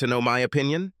you want to know my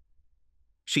opinion?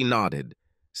 She nodded,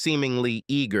 seemingly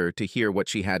eager to hear what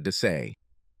she had to say.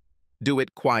 Do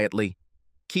it quietly.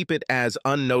 Keep it as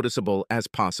unnoticeable as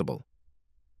possible.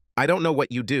 I don't know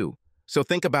what you do, so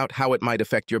think about how it might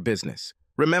affect your business.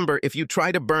 Remember, if you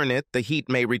try to burn it, the heat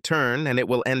may return and it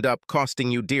will end up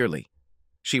costing you dearly.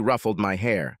 She ruffled my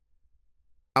hair.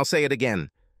 I'll say it again.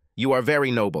 You are very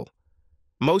noble.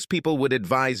 Most people would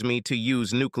advise me to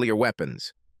use nuclear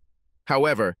weapons.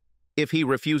 However, if he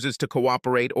refuses to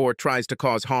cooperate or tries to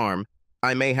cause harm,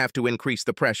 I may have to increase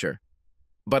the pressure.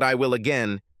 But I will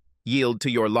again yield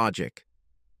to your logic.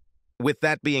 With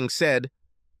that being said,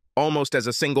 almost as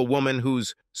a single woman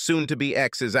whose soon-to-be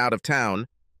ex is out of town,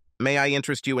 may I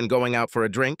interest you in going out for a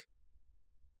drink?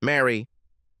 Mary,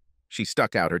 she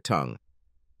stuck out her tongue.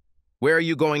 Where are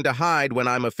you going to hide when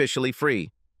I'm officially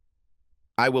free?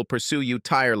 I will pursue you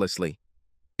tirelessly.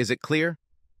 Is it clear?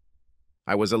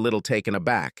 I was a little taken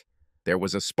aback. There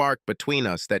was a spark between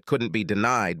us that couldn't be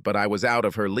denied, but I was out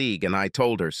of her league and I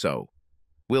told her so.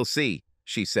 We'll see,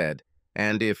 she said,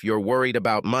 and if you're worried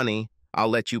about money, I'll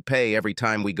let you pay every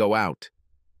time we go out.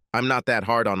 I'm not that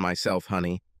hard on myself,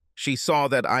 honey. She saw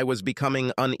that I was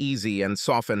becoming uneasy and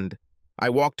softened. I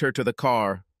walked her to the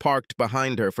car, parked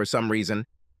behind her for some reason.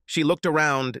 She looked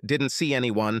around, didn't see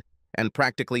anyone, and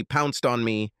practically pounced on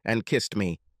me and kissed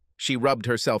me. She rubbed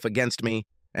herself against me,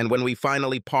 and when we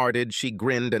finally parted, she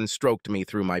grinned and stroked me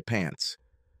through my pants.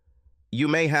 You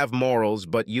may have morals,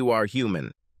 but you are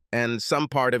human, and some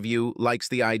part of you likes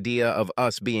the idea of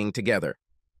us being together.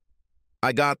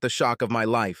 I got the shock of my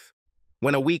life.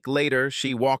 When a week later,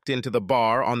 she walked into the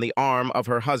bar on the arm of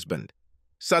her husband.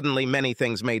 Suddenly, many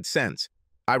things made sense.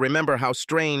 I remember how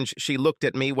strange she looked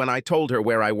at me when I told her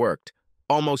where I worked.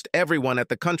 Almost everyone at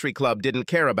the country club didn't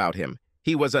care about him.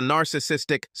 He was a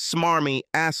narcissistic, smarmy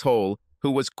asshole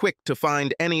who was quick to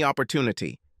find any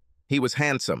opportunity. He was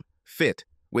handsome, fit,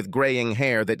 with graying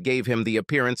hair that gave him the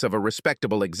appearance of a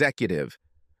respectable executive.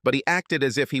 But he acted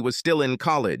as if he was still in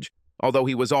college, although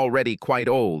he was already quite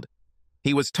old.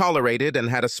 He was tolerated and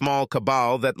had a small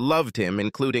cabal that loved him,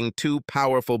 including 2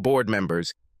 powerful board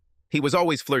members. He was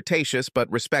always flirtatious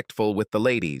but respectful with the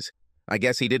ladies. I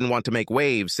guess he didn't want to make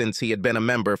waves since he had been a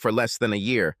member for less than a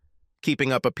year,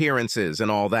 keeping up appearances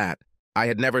and all that. I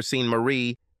had never seen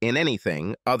Marie in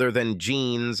anything other than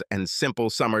jeans and simple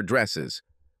summer dresses,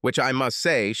 which I must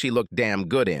say she looked damn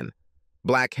good in.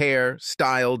 Black hair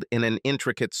styled in an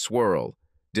intricate swirl,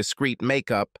 discreet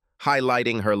makeup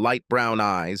highlighting her light brown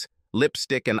eyes,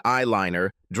 lipstick and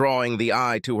eyeliner drawing the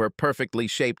eye to her perfectly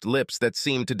shaped lips that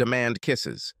seemed to demand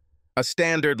kisses. A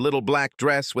standard little black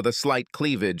dress with a slight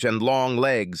cleavage and long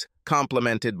legs,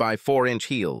 complemented by 4-inch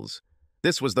heels.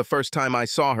 This was the first time I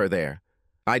saw her there.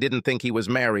 I didn't think he was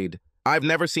married. I've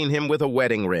never seen him with a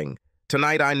wedding ring.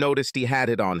 Tonight I noticed he had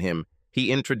it on him.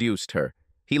 He introduced her.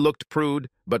 He looked prude,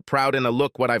 but proud in a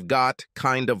look what I've got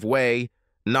kind of way.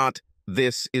 Not,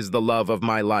 this is the love of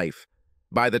my life.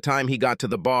 By the time he got to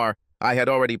the bar, I had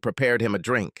already prepared him a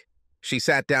drink. She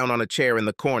sat down on a chair in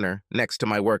the corner, next to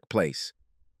my workplace.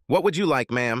 What would you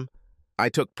like, ma'am? I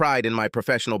took pride in my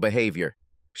professional behavior.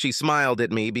 She smiled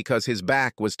at me because his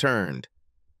back was turned.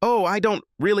 Oh, I don't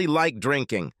really like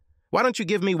drinking. Why don't you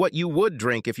give me what you would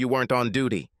drink if you weren't on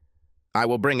duty? I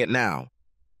will bring it now.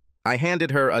 I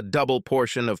handed her a double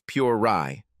portion of pure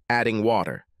rye, adding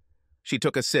water. She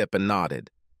took a sip and nodded.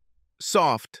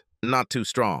 Soft, not too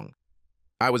strong.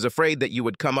 I was afraid that you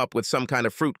would come up with some kind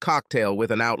of fruit cocktail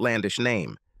with an outlandish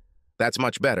name. That's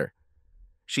much better.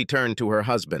 She turned to her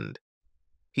husband.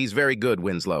 He's very good,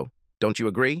 Winslow. Don't you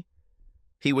agree?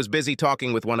 He was busy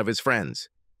talking with one of his friends.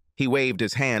 He waved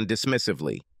his hand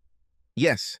dismissively.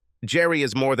 Yes, Jerry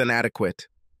is more than adequate.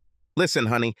 Listen,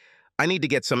 honey, I need to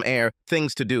get some air,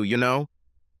 things to do, you know?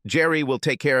 Jerry will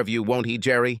take care of you, won't he,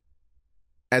 Jerry?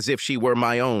 As if she were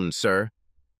my own, sir,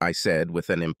 I said with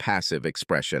an impassive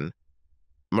expression.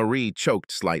 Marie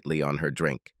choked slightly on her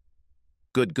drink.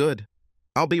 Good, good.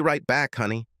 I'll be right back,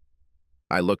 honey.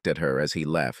 I looked at her as he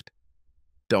left.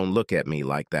 Don't look at me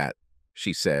like that,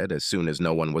 she said as soon as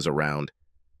no one was around.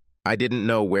 I didn't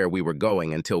know where we were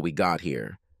going until we got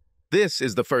here. This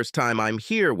is the first time I'm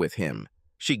here with him,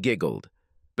 she giggled.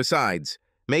 Besides,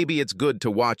 maybe it's good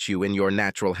to watch you in your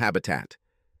natural habitat.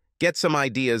 Get some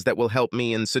ideas that will help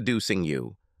me in seducing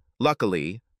you.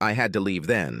 Luckily, I had to leave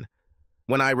then.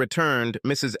 When I returned,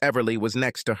 Mrs. Everly was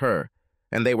next to her,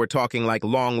 and they were talking like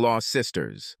long-lost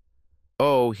sisters.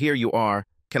 "Oh, here you are.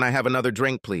 Can I have another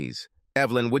drink, please?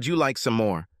 Evelyn, would you like some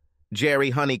more?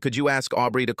 Jerry, honey, could you ask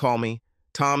Aubrey to call me?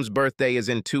 Tom's birthday is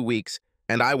in 2 weeks,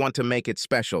 and I want to make it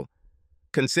special.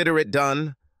 Consider it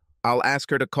done. I'll ask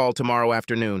her to call tomorrow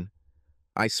afternoon."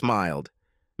 I smiled.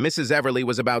 Mrs. Everly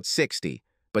was about 60,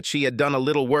 but she had done a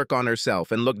little work on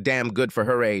herself and looked damn good for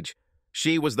her age.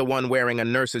 She was the one wearing a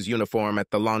nurse's uniform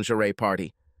at the lingerie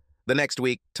party. The next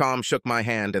week, Tom shook my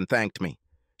hand and thanked me.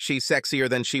 "She's sexier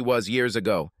than she was years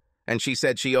ago, and she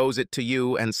said she owes it to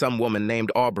you and some woman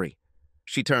named Aubrey."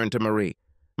 She turned to Marie.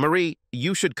 "Marie,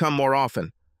 you should come more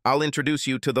often. I'll introduce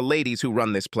you to the ladies who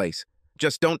run this place.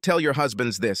 Just don't tell your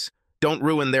husbands this. Don't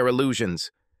ruin their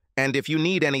illusions. And if you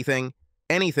need anything,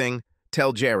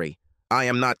 tell Jerry. I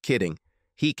am not kidding.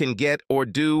 He can get or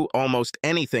do almost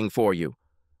anything for you.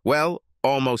 Well,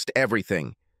 almost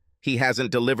everything. He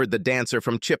hasn't delivered the dancer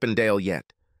from Chippendale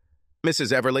yet.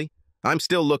 Mrs. Everly, I'm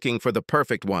still looking for the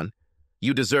perfect one.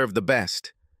 You deserve the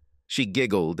best." She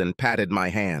giggled and patted my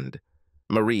hand.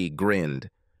 Marie grinned.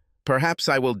 "Perhaps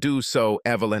I will do so,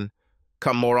 Evelyn.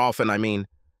 Come more often, I mean,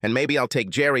 and maybe I'll take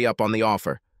Jerry up on the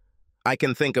offer. I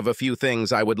can think of a few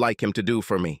things I would like him to do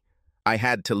for me." I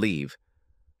had to leave.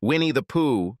 Winnie the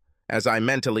Pooh, as I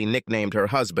mentally nicknamed her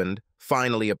husband,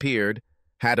 finally appeared,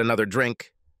 had another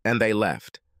drink, and they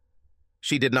left.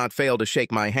 She did not fail to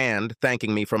shake my hand,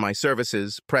 thanking me for my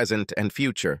services, present and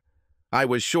future. I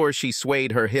was sure she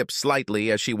swayed her hips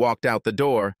slightly as she walked out the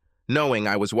door, knowing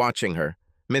I was watching her.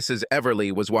 Mrs.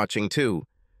 Everly was watching too.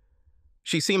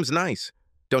 "She seems nice.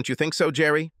 Don't you think so,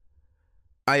 Jerry?"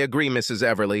 "I agree, Mrs.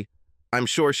 Everly. I'm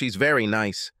sure she's very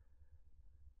nice.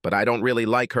 But I don't really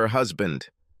like her husband."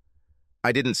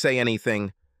 I didn't say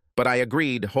anything, but I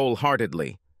agreed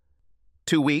wholeheartedly.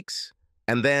 2 weeks,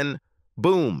 and then,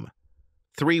 boom!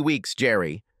 3 weeks,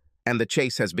 Jerry, and the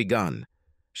chase has begun.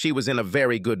 She was in a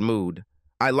very good mood.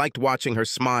 I liked watching her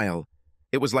smile.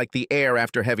 It was like the air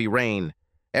after heavy rain.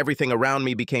 Everything around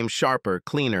me became sharper,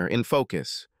 cleaner, in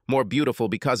focus, more beautiful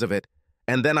because of it.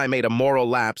 And then I made a moral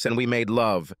lapse and we made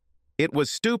love. It was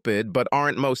stupid, but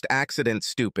aren't most accidents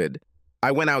stupid?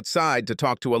 I went outside to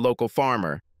talk to a local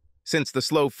farmer. Since the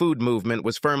slow food movement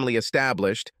was firmly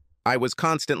established, I was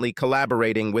constantly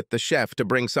collaborating with the chef to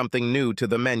bring something new to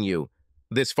the menu.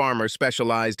 This farmer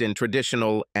specialized in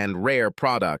traditional and rare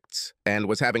products and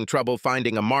was having trouble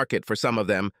finding a market for some of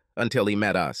them until he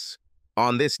met us.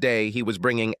 On this day, he was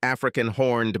bringing African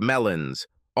horned melons,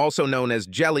 also known as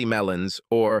jelly melons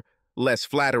or, less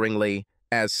flatteringly,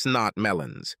 as snot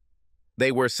melons.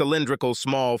 They were cylindrical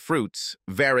small fruits,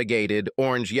 variegated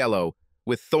orange-yellow,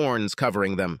 with thorns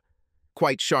covering them,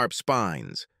 quite sharp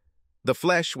spines. The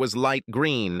flesh was light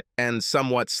green and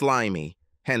somewhat slimy,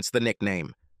 hence the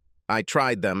nickname. I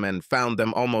tried them and found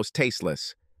them almost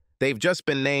tasteless. They've just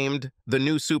been named the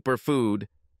new superfood,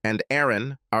 and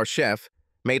Aaron, our chef,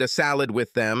 made a salad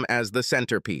with them as the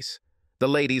centerpiece. The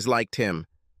ladies liked him.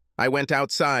 I went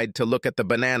outside to look at the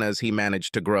bananas he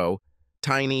managed to grow,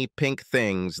 tiny pink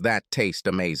things that taste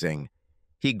amazing.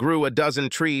 He grew a dozen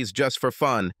trees just for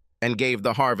fun and gave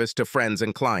the harvest to friends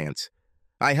and clients.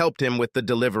 I helped him with the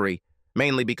delivery,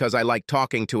 mainly because I liked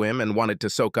talking to him and wanted to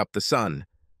soak up the sun.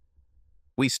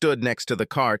 We stood next to the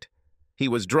cart. He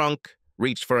was drunk,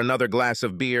 reached for another glass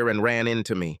of beer, and ran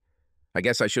into me. I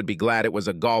guess I should be glad it was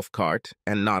a golf cart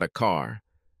and not a car.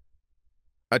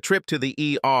 A trip to the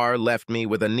ER left me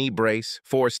with a knee brace,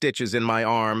 4 stitches in my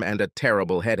arm, and a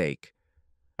terrible headache.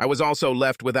 I was also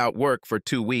left without work for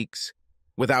 2 weeks,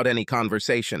 without any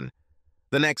conversation.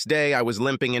 The next day, I was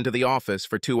limping into the office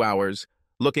for 2 hours,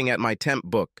 looking at my temp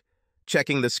book,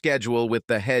 checking the schedule with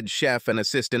the head chef and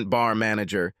assistant bar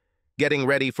manager, getting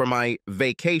ready for my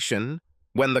vacation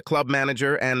when the club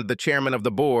manager and the chairman of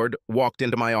the board walked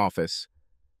into my office.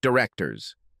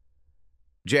 Directors.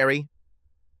 "Jerry,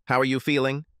 how are you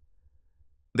feeling?"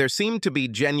 There seemed to be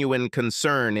genuine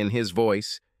concern in his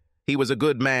voice. He was a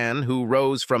good man who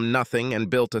rose from nothing and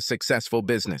built a successful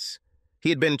business. He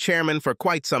had been chairman for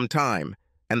quite some time,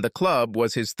 and the club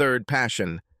was his third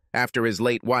passion, after his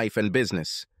late wife and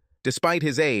business. Despite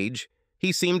his age,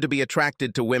 he seemed to be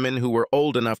attracted to women who were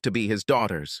old enough to be his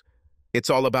daughters. "It's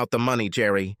all about the money,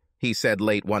 Jerry," he said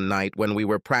late one night when we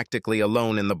were practically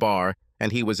alone in the bar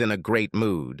and he was in a great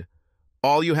mood.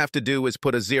 "All you have to do is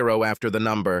put a 0 after the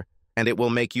number, and it will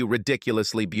make you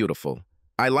ridiculously beautiful.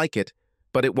 I like it,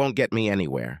 but it won't get me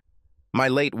anywhere. My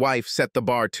late wife set the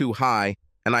bar too high,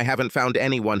 and I haven't found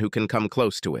anyone who can come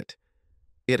close to it."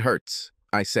 It hurts,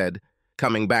 I said,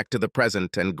 coming back to the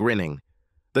present and grinning.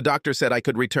 The doctor said I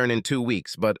could return in 2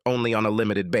 weeks, but only on a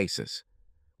limited basis.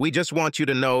 We just want you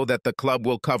to know that the club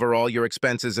will cover all your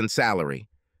expenses and salary.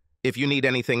 If you need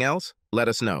anything else, let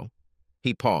us know.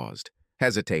 He paused,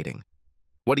 hesitating.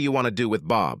 What do you want to do with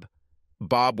Bob?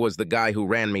 Bob was the guy who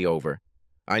ran me over.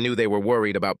 I knew they were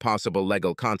worried about possible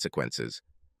legal consequences.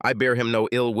 I bear him no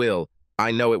ill will.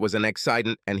 I know it was an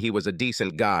accident and he was a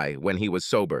decent guy when he was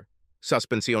sober.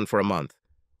 Suspension for a month.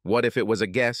 What if it was a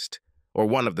guest, or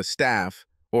one of the staff,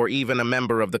 or even a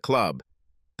member of the club?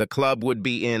 The club would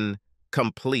be in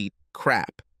complete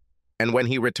crap. And when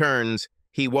he returns,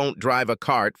 he won't drive a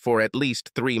cart for at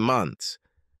least 3 months.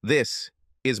 This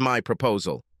is my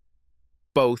proposal.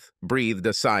 Both breathed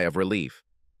a sigh of relief.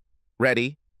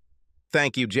 Ready?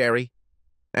 Thank you, Jerry.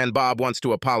 And Bob wants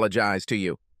to apologize to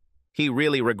you. He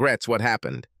really regrets what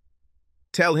happened.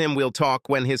 Tell him we'll talk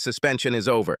when his suspension is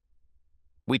over.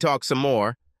 We talked some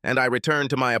more, and I returned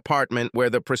to my apartment where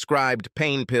the prescribed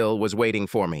pain pill was waiting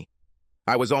for me.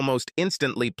 I was almost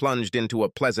instantly plunged into a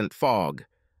pleasant fog.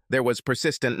 There was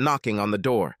persistent knocking on the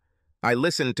door. I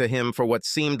listened to him for what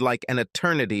seemed like an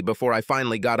eternity before I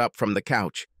finally got up from the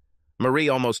couch. Marie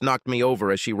almost knocked me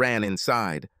over as she ran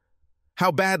inside.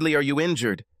 How badly are you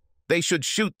injured? They should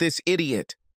shoot this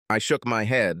idiot. I shook my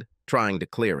head, trying to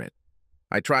clear it.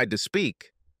 I tried to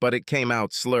speak, but it came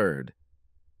out slurred.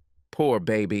 Poor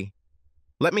baby.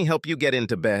 Let me help you get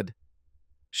into bed.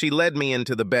 She led me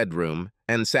into the bedroom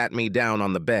and sat me down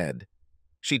on the bed.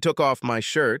 She took off my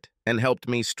shirt and helped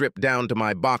me strip down to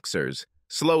my boxers,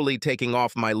 slowly taking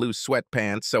off my loose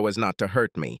sweatpants so as not to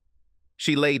hurt me.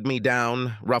 She laid me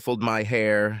down, ruffled my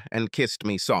hair, and kissed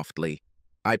me softly.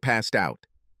 I passed out.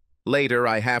 Later,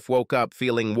 I half woke up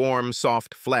feeling warm,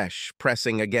 soft flesh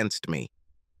pressing against me.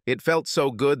 It felt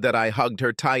so good that I hugged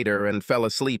her tighter and fell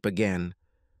asleep again.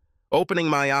 Opening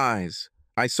my eyes,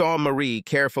 I saw Marie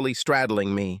carefully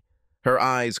straddling me, her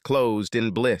eyes closed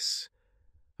in bliss.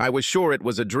 I was sure it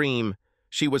was a dream.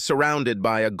 She was surrounded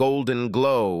by a golden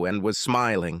glow and was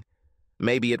smiling.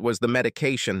 Maybe it was the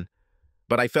medication,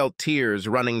 but I felt tears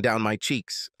running down my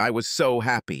cheeks. I was so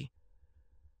happy.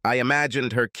 I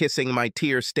imagined her kissing my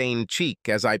tear-stained cheek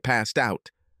as I passed out.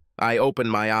 I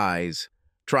opened my eyes,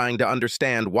 trying to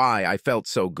understand why I felt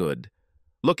so good.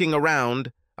 Looking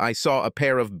around, I saw a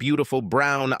pair of beautiful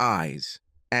brown eyes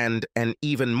and an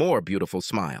even more beautiful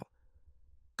smile.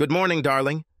 Good morning,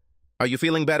 darling. Are you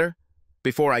feeling better?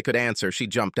 Before I could answer, she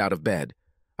jumped out of bed.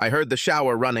 I heard the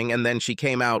shower running, and then she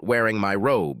came out wearing my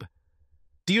robe.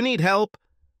 Do you need help?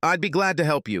 I'd be glad to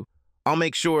help you. I'll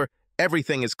make sure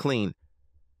everything is clean.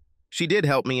 She did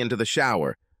help me into the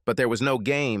shower, but there was no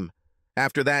game.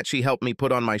 After that, she helped me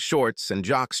put on my shorts and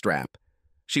jockstrap.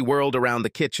 She whirled around the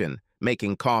kitchen,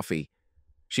 making coffee.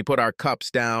 She put our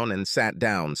cups down and sat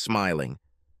down, smiling.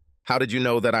 How did you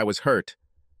know that I was hurt?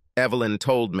 Evelyn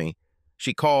told me.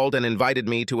 She called and invited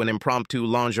me to an impromptu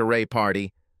lingerie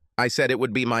party. I said it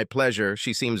would be my pleasure.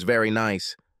 She seems very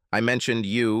nice. I mentioned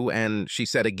you, and she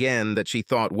said again that she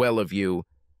thought well of you.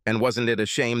 And wasn't it a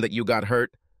shame that you got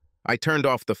hurt? I turned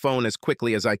off the phone as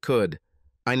quickly as I could.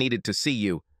 I needed to see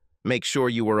you, make sure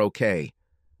you were okay.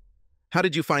 How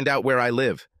did you find out where I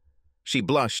live? She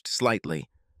blushed slightly.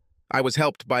 I was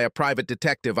helped by a private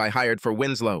detective I hired for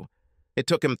Winslow. It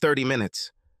took him 30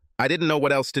 minutes. I didn't know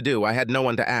what else to do. I had no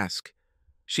one to ask.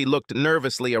 She looked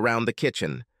nervously around the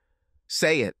kitchen.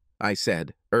 Say it, I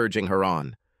said, urging her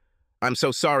on. I'm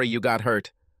so sorry you got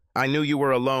hurt. I knew you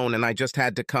were alone and I just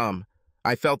had to come.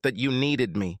 I felt that you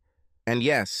needed me. And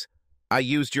yes, I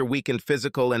used your weakened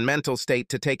physical and mental state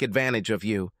to take advantage of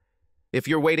you. If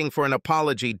you're waiting for an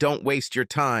apology, don't waste your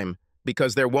time,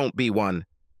 because there won't be one.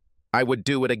 I would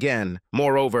do it again.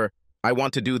 Moreover, I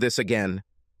want to do this again.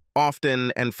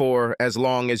 Often and for as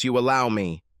long as you allow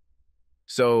me.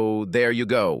 So there you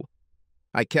go.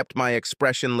 I kept my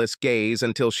expressionless gaze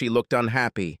until she looked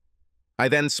unhappy. I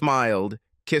then smiled,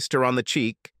 kissed her on the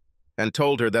cheek, and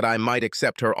told her that I might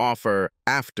accept her offer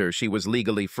after she was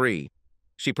legally free.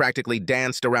 She practically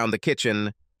danced around the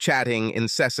kitchen, chatting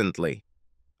incessantly.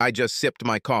 I just sipped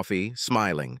my coffee,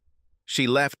 smiling. She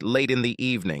left late in the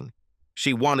evening.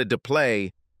 She wanted to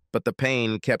play, but the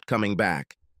pain kept coming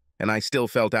back, and I still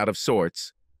felt out of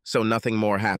sorts, so nothing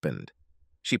more happened.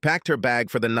 She packed her bag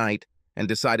for the night and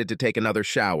decided to take another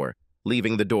shower,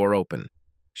 leaving the door open.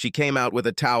 She came out with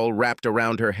a towel wrapped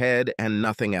around her head and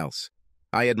nothing else.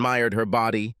 I admired her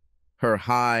body, her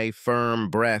high, firm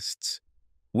breasts.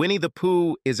 Winnie the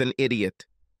Pooh is an idiot.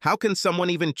 How can someone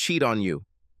even cheat on you?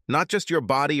 Not just your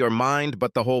body or mind,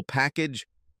 but the whole package?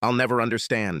 I'll never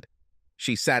understand.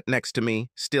 She sat next to me,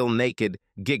 still naked,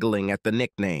 giggling at the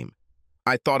nickname.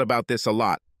 I thought about this a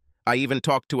lot. I even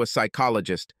talked to a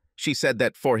psychologist. She said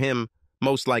that for him,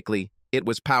 most likely, it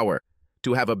was power,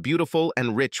 to have a beautiful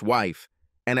and rich wife,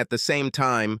 and at the same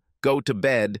time, go to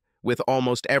bed with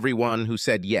almost everyone who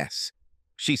said yes.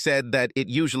 She said that it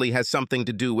usually has something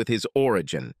to do with his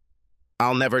origin.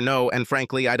 I'll never know, and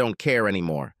frankly, I don't care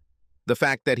anymore. The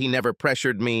fact that he never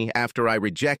pressured me after I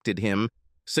rejected him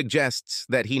suggests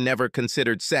that he never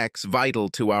considered sex vital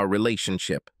to our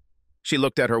relationship. She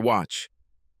looked at her watch.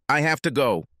 I have to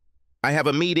go. I have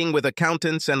a meeting with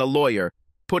accountants and a lawyer,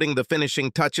 putting the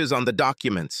finishing touches on the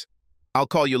documents. I'll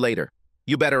call you later.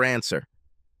 You better answer.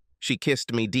 She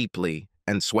kissed me deeply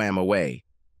and swam away.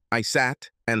 I sat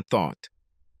and thought,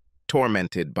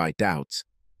 tormented by doubts.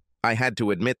 I had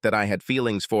to admit that I had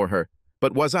feelings for her,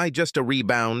 but was I just a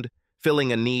rebound,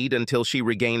 filling a need until she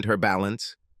regained her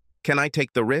balance? Can I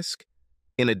take the risk?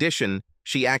 In addition,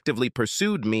 she actively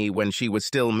pursued me when she was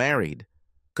still married.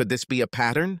 Could this be a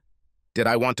pattern? Did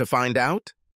I want to find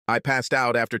out? I passed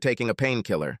out after taking a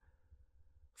painkiller.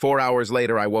 4 hours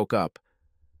later, I woke up.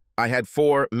 I had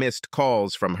 4 missed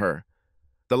calls from her.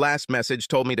 The last message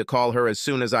told me to call her as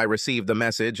soon as I received the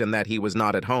message and that he was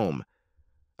not at home.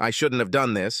 I shouldn't have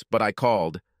done this, but I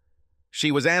called.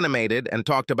 She was animated and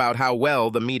talked about how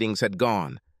well the meetings had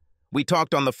gone. We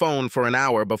talked on the phone for an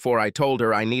hour before I told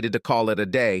her I needed to call it a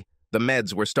day. The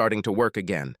meds were starting to work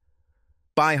again.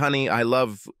 Bye, honey,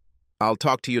 I'll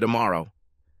talk to you tomorrow.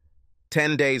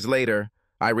 10 days later,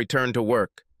 I returned to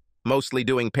work, mostly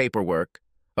doing paperwork,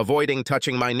 avoiding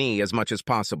touching my knee as much as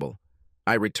possible.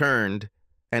 I returned,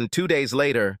 and 2 days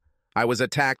later, I was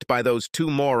attacked by those 2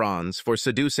 morons for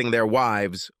seducing their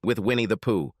wives with Winnie the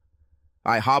Pooh.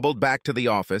 I hobbled back to the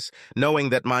office, knowing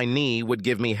that my knee would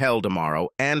give me hell tomorrow,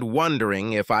 and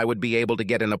wondering if I would be able to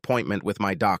get an appointment with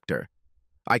my doctor.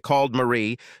 I called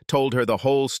Marie, told her the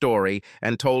whole story,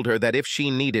 and told her that if she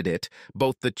needed it,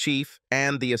 both the chief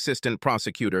and the assistant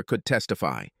prosecutor could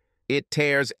testify. It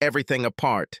tears everything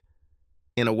apart.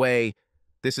 In a way,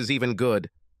 this is even good.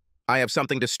 I have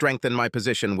something to strengthen my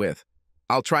position with.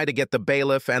 I'll try to get the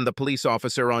bailiff and the police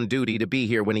officer on duty to be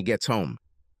here when he gets home.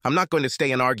 I'm not going to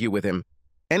stay and argue with him.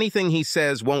 Anything he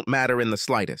says won't matter in the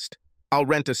slightest. I'll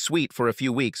rent a suite for a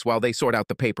few weeks while they sort out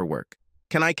the paperwork.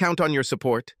 Can I count on your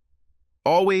support?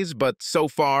 Always, but so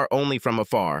far only from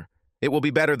afar. It will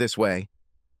be better this way.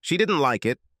 She didn't like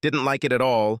it at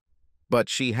all, but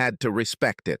she had to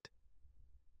respect it.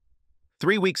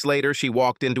 3 weeks later, she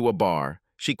walked into a bar.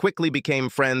 She quickly became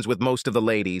friends with most of the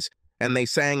ladies, and they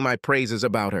sang my praises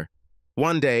about her.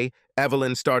 One day,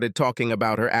 Evelyn started talking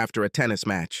about her after a tennis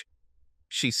match.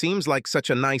 She seems like such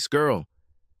a nice girl.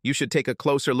 You should take a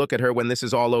closer look at her when this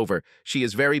is all over. She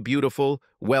is very beautiful,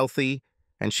 wealthy,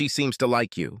 and she seems to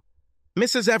like you.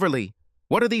 Mrs. Everly,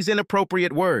 what are these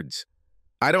inappropriate words?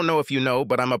 I don't know if you know,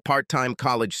 but I'm a part-time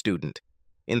college student.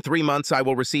 In 3 months, I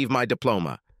will receive my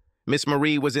diploma. Miss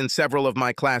Marie was in several of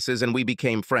my classes and we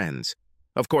became friends.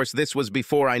 Of course, this was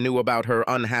before I knew about her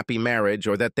unhappy marriage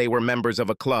or that they were members of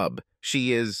a club.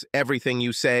 She is everything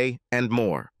you say and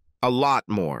more. A lot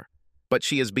more. But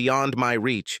she is beyond my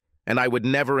reach, and I would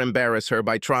never embarrass her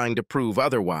by trying to prove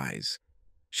otherwise.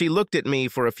 She looked at me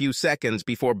for a few seconds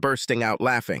before bursting out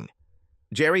laughing.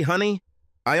 Jerry, honey,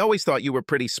 I always thought you were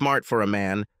pretty smart for a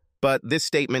man, but this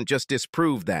statement just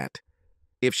disproved that.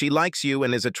 If she likes you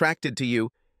and is attracted to you,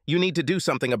 you need to do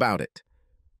something about it.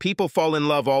 People fall in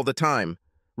love all the time,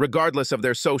 regardless of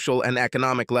their social and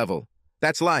economic level.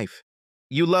 That's life.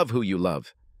 You love who you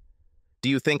love. Do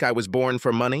you think I was born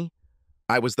for money?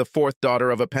 I was the 4th daughter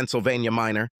of a Pennsylvania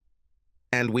miner,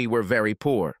 and we were very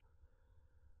poor.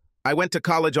 I went to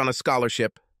college on a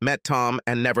scholarship, met Tom,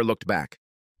 and never looked back.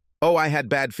 Oh, I had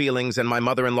bad feelings and my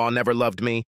mother-in-law never loved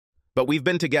me, but we've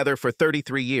been together for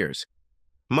 33 years.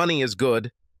 Money is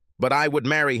good, but I would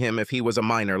marry him if he was a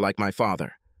miner like my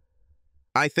father.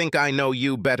 I think I know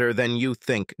you better than you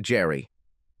think, Jerry.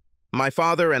 My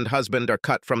father and husband are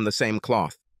cut from the same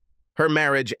cloth. Her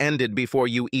marriage ended before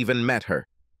you even met her,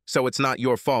 so it's not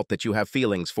your fault that you have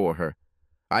feelings for her.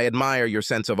 I admire your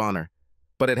sense of honor,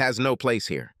 but it has no place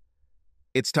here.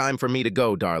 It's time for me to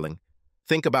go, darling.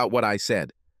 Think about what I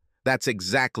said. That's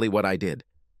exactly what I did.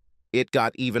 It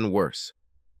got even worse.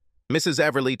 Mrs.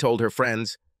 Everly told her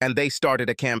friends, and they started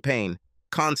a campaign,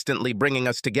 constantly bringing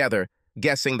us together,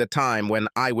 guessing the time when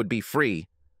I would be free.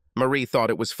 Marie thought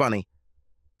it was funny.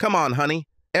 Come on, honey.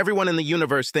 Everyone in the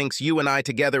universe thinks you and I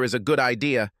together is a good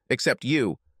idea, except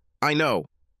you. I know.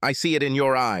 I see it in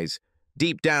your eyes.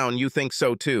 Deep down, you think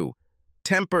so too.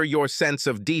 Temper your sense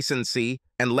of decency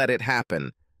and let it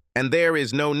happen. And there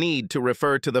is no need to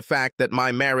refer to the fact that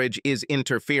my marriage is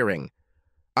interfering.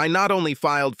 I not only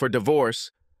filed for divorce,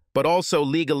 but also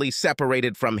legally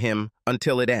separated from him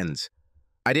until it ends.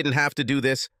 I didn't have to do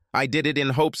this. I did it in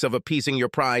hopes of appeasing your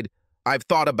pride. I've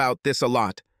thought about this a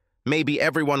lot. Maybe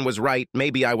everyone was right,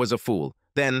 maybe I was a fool.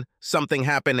 Then something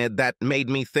happened that made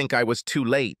me think I was too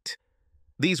late.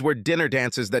 These were dinner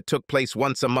dances that took place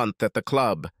once a month at the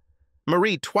club.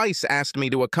 Marie twice asked me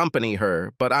to accompany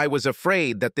her, but I was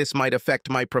afraid that this might affect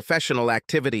my professional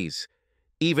activities.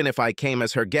 Even if I came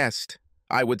as her guest,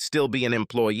 I would still be an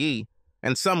employee,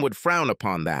 and some would frown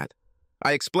upon that.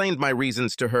 I explained my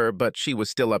reasons to her, but she was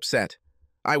still upset.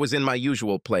 I was in my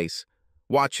usual place,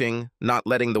 watching, not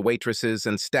letting the waitresses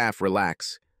and staff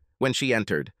relax. When she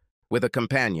entered, with a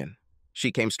companion,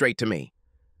 she came straight to me.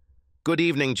 "Good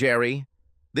evening, Jerry.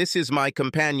 This is my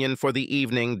companion for the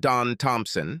evening, Don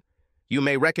Thompson. You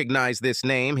may recognize this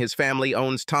name. His family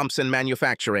owns Thompson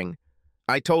Manufacturing.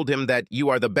 I told him that you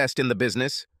are the best in the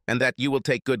business and that you will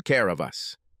take good care of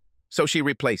us." So she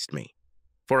replaced me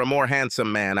for a more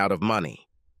handsome man out of money.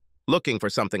 Looking for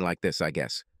something like this, I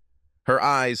guess. Her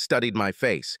eyes studied my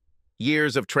face.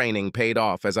 Years of training paid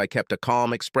off as I kept a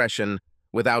calm expression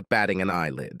without batting an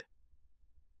eyelid.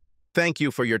 "Thank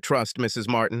you for your trust, Mrs.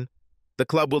 Martin. The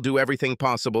club will do everything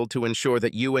possible to ensure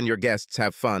that you and your guests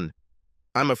have fun.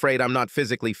 I'm afraid I'm not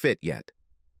physically fit yet."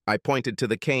 I pointed to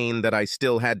the cane that I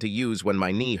still had to use when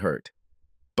my knee hurt.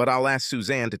 "But I'll ask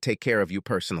Suzanne to take care of you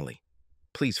personally.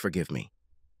 Please forgive me."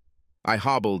 I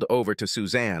hobbled over to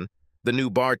Suzanne, the new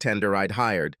bartender I'd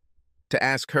hired, to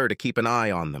ask her to keep an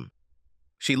eye on them.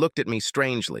 She looked at me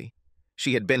strangely.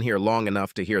 She had been here long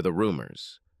enough to hear the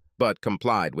rumors, but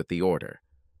complied with the order.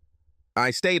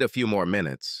 I stayed a few more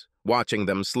minutes, watching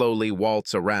them slowly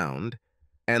waltz around,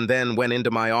 and then went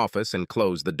into my office and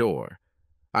closed the door.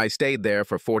 I stayed there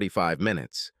for 45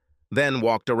 minutes, then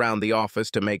walked around the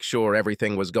office to make sure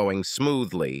everything was going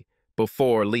smoothly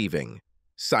before leaving,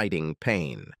 citing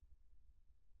pain.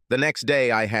 The next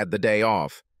day I had the day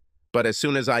off, but as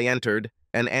soon as I entered,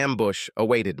 an ambush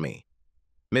awaited me.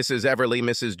 Mrs. Everly,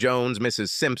 Mrs. Jones, Mrs.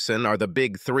 Simpson are the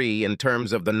big three in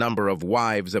terms of the number of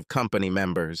wives of company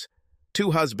members.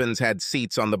 2 husbands had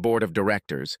seats on the board of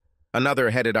directors. Another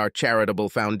headed our charitable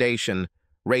foundation,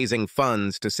 raising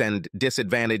funds to send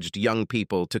disadvantaged young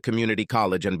people to community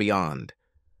college and beyond.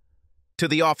 "To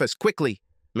the office, quickly,"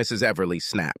 Mrs. Everly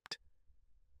snapped.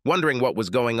 Wondering what was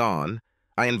going on,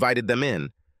 I invited them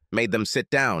in, made them sit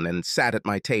down, and sat at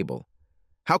my table.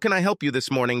 "How can I help you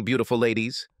this morning, beautiful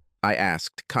ladies?" I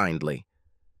asked kindly.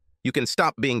 "You can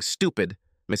stop being stupid,"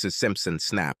 Mrs. Simpson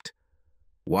snapped.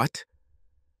 "What?"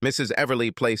 Mrs.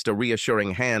 Everly placed a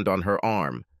reassuring hand on her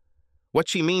arm. "What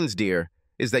she means, dear,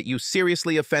 is that you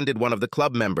seriously offended one of the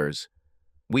club members.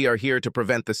 We are here to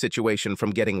prevent the situation from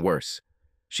getting worse."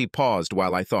 She paused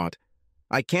while I thought.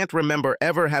 "I can't remember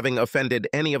ever having offended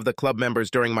any of the club members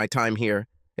during my time here,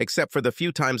 except for the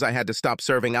few times I had to stop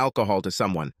serving alcohol to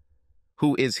someone.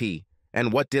 Who is he,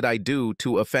 and what did I do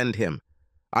to offend him?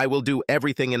 I will do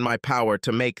everything in my power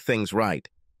to make things right."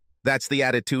 "That's the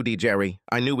attitude, Jerry.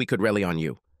 I knew we could rely on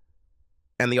you."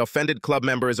 "And the offended club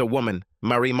member is a woman,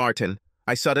 Marie Martin.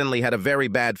 I suddenly had a very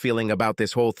bad feeling about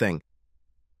this whole thing."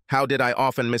 "How did I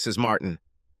offend Mrs. Martin?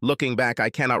 Looking back, I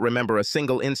cannot remember a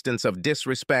single instance of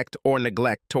disrespect or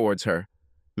neglect towards her."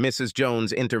 Mrs.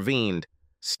 Jones intervened.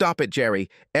 "Stop it, Jerry.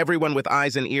 Everyone with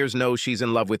eyes and ears knows she's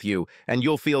in love with you, and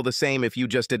you'll feel the same if you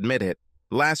just admit it.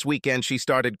 Last weekend, she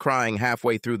started crying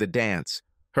halfway through the dance.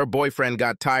 Her boyfriend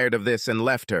got tired of this and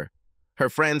left her. Her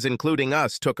friends, including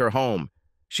us, took her home.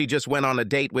 She just went on a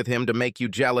date with him to make you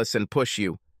jealous and push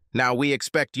you. Now we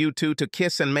expect you two to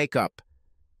kiss and make up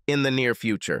in the near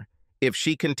future. If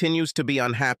she continues to be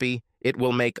unhappy, it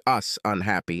will make us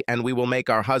unhappy, and we will make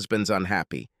our husbands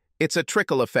unhappy. It's a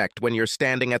trickle effect when you're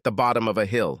standing at the bottom of a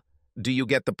hill. Do you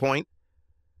get the point?"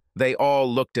 They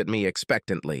all looked at me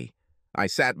expectantly. I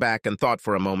sat back and thought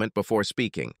for a moment before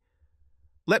speaking.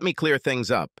 "Let me clear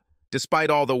things up. Despite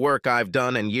all the work I've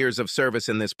done and years of service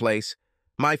in this place,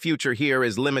 my future here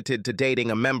is limited to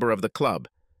dating a member of the club.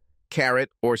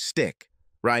 Carrot or stick,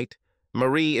 right?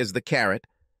 Marie is the carrot,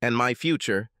 and my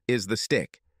future is the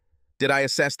stick. Did I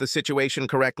assess the situation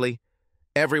correctly?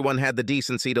 Everyone had the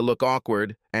decency to look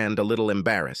awkward and a little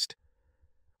embarrassed.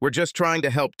 We're just trying to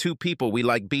help 2 people we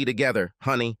like be together,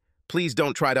 honey. Please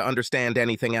don't try to understand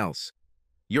anything else.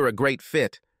 You're a great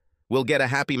fit. We'll get a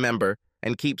happy member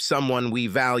and keep someone we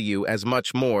value as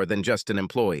much more than just an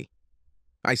employee."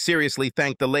 I seriously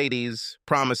thanked the ladies,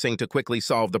 promising to quickly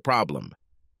solve the problem.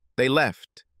 They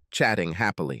left, chatting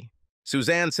happily.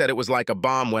 Suzanne said it was like a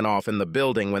bomb went off in the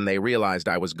building when they realized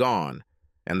I was gone,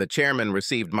 and the chairman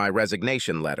received my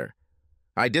resignation letter.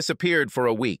 I disappeared for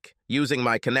a week, using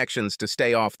my connections to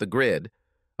stay off the grid,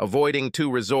 avoiding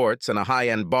 2 resorts and a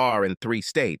high-end bar in 3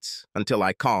 states until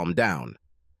I calmed down.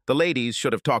 The ladies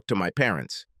should have talked to my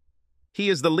parents. He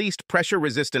is the least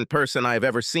pressure-resistant person I have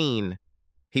ever seen.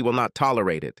 He will not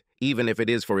tolerate it, even if it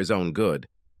is for his own good.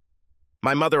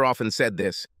 My mother often said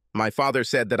this. My father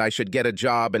said that I should get a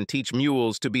job and teach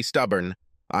mules to be stubborn.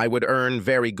 I would earn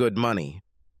very good money.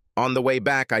 On the way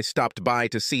back, I stopped by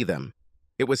to see them.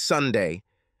 It was Sunday,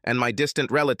 and my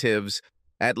distant relatives,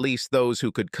 at least those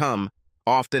who could come,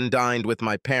 often dined with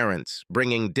my parents,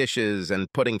 bringing dishes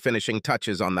and putting finishing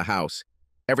touches on the house.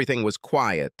 Everything was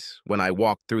quiet when I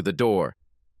walked through the door.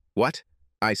 "What?"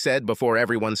 I said before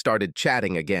everyone started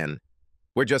chatting again.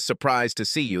 "We're just surprised to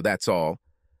see you, that's all."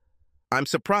 "I'm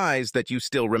surprised that you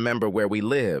still remember where we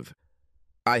live."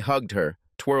 I hugged her,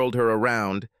 twirled her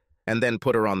around, and then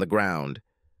put her on the ground.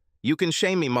 "You can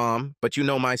shame me, Mom, but you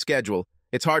know my schedule.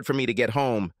 It's hard for me to get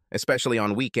home, especially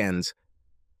on weekends.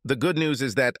 The good news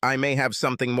is that I may have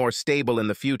something more stable in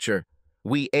the future."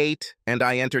 We ate, and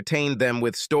I entertained them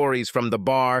with stories from the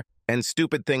bar and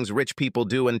stupid things rich people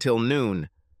do until noon.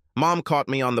 Mom caught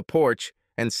me on the porch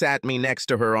and sat me next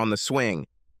to her on the swing.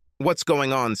 "What's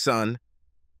going on, son?"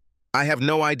 "I have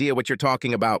no idea what you're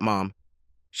talking about, Mom."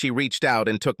 She reached out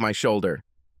and took my shoulder.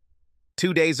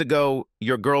 "2 days ago,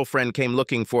 your girlfriend came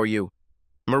looking for you.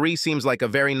 Marie seems like a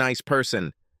very nice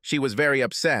person. She was very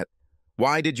upset.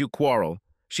 Why did you quarrel?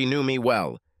 She knew me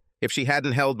well. If she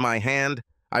hadn't held my hand,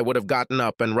 I would have gotten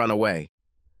up and run away.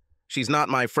 She's not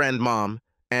my friend, Mom,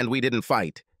 and we didn't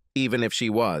fight, even if she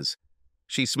was."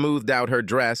 She smoothed out her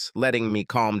dress, letting me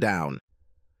calm down.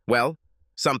 "Well,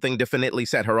 something definitely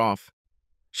set her off.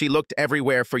 She looked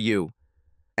everywhere for you,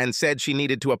 and said she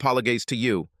needed to apologize to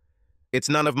you. It's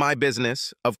none of my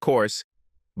business, of course,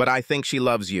 but I think she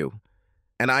loves you,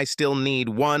 and I still need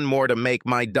one more to make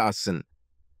my dozen."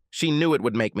 She knew it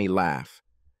would make me laugh.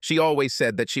 She always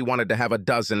said that she wanted to have a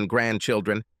dozen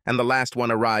grandchildren, and the last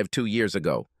one arrived 2 years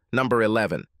ago, number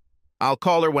 11. I'll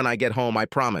call her when I get home, I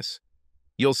promise.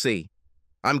 You'll see.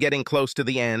 I'm getting close to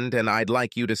the end, and I'd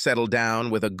like you to settle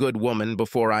down with a good woman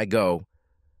before I go.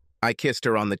 I kissed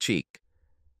her on the cheek.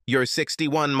 "You're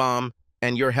 61, Mom,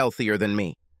 and you're healthier than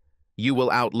me. You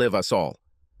will outlive us all."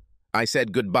 I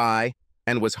said goodbye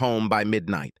and was home by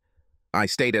midnight. I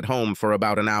stayed at home for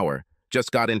about an hour,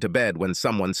 just got into bed when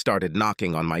someone started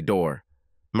knocking on my door.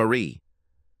 Marie.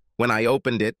 When I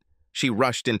opened it, she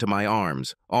rushed into my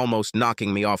arms, almost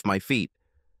knocking me off my feet.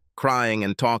 Crying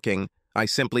and talking, I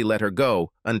simply let her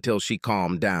go until she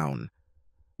calmed down.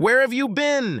 "Where have you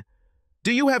been?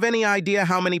 Do you have any idea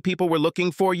how many people were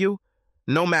looking for you?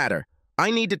 No matter. I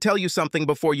need to tell you something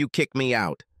before you kick me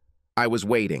out." I was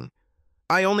waiting.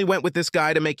 "I only went with this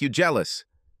guy to make you jealous."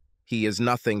 "He is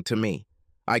nothing to me.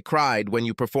 I cried when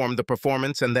you performed the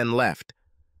performance and then left.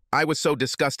 I was so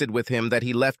disgusted with him that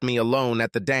he left me alone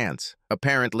at the dance.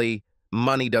 Apparently,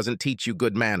 money doesn't teach you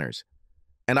good manners.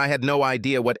 And I had no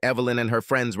idea what Evelyn and her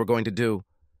friends were going to do.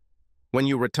 When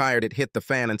you retired, it hit the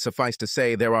fan, and suffice to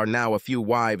say, there are now a few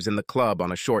wives in the club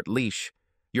on a short leash.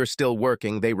 You're still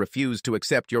working. They refuse to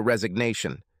accept your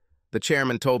resignation. The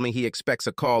chairman told me he expects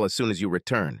a call as soon as you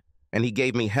return, and he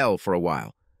gave me hell for a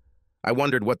while. I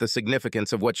wondered what the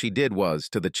significance of what she did was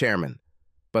to the chairman,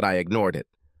 but I ignored it.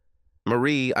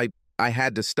 Marie, I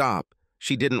had to stop.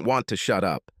 She didn't want to shut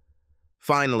up.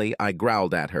 Finally, I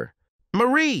growled at her.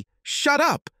 "Marie, shut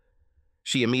up!"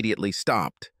 She immediately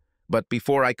stopped, but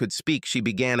before I could speak, she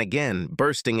began again,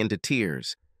 bursting into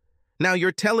tears. "Now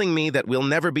you're telling me that we'll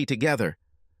never be together."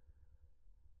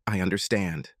 I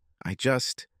understand.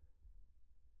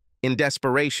 In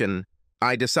desperation,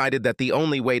 I decided that the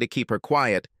only way to keep her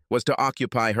quiet was to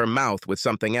occupy her mouth with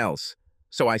something else,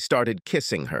 so I started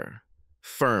kissing her,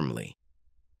 firmly.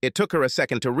 It took her a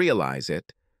second to realize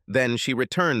it, then she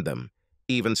returned them,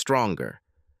 even stronger.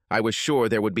 I was sure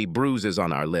there would be bruises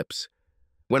on our lips.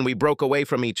 When we broke away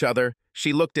from each other,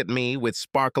 she looked at me with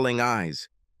sparkling eyes.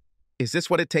 "Is this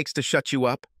what it takes to shut you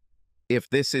up? If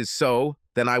this is so,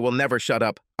 then I will never shut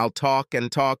up. I'll talk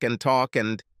and talk and talk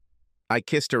and—" I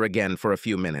kissed her again for a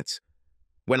few minutes.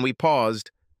 When we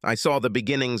paused, I saw the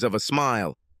beginnings of a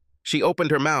smile. She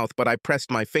opened her mouth, but I pressed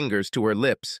my fingers to her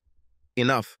lips.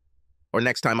 "Enough, or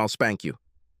next time I'll spank you."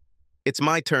 "It's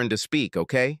my turn to speak,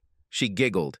 okay?" She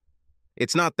giggled.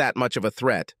 "It's not that much of a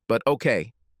threat, but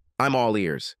okay. I'm all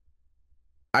ears."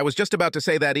 I was just about to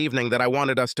say that evening that I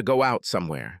wanted us to go out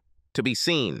somewhere, to be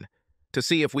seen, to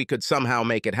see if we could somehow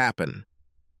make it happen.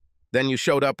 Then you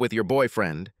showed up with your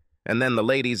boyfriend, and then the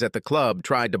ladies at the club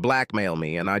tried to blackmail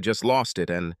me, and I just lost it,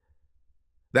 and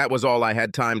that was all I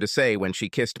had time to say when she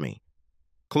kissed me.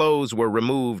 Clothes were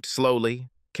removed slowly,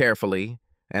 carefully,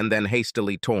 and then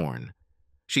hastily torn.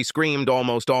 She screamed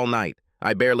almost all night.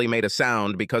 I barely made a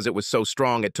sound because it was so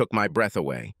strong it took my breath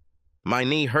away. My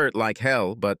knee hurt like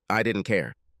hell, but I didn't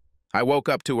care. I woke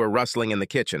up to her rustling in the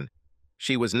kitchen.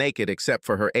 She was naked except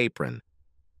for her apron.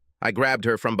 I grabbed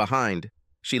her from behind.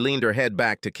 She leaned her head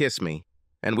back to kiss me,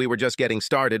 and we were just getting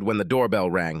started when the doorbell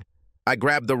rang. I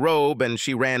grabbed the robe and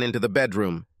she ran into the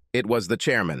bedroom. It was the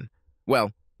chairman.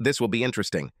 Well, this will be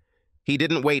interesting. He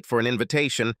didn't wait for an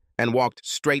invitation and walked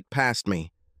straight past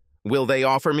me. Will they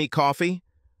offer me coffee?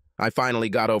 I finally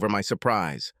got over my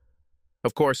surprise.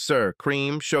 Of course, sir.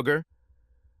 Cream, sugar?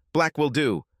 Black will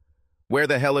do. Where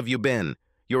the hell have you been?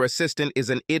 Your assistant is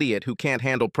an idiot who can't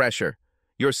handle pressure.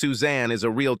 Your Suzanne is a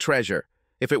real treasure.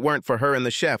 If it weren't for her and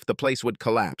the chef, the place would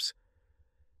collapse.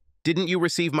 Didn't you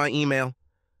receive my email?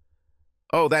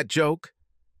 Oh, that joke?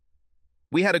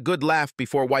 We had a good laugh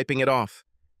before wiping it off.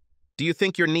 Do you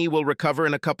think your knee will recover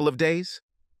in a couple of days?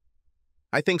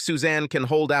 I think Suzanne can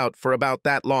hold out for about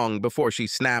that long before she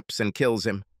snaps and kills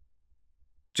him.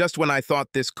 Just when I thought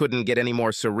this couldn't get any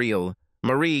more surreal,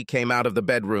 Marie came out of the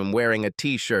bedroom wearing a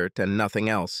t-shirt and nothing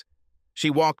else. She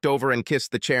walked over and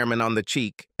kissed the chairman on the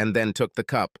cheek and then took the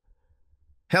cup.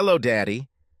 Hello, Daddy.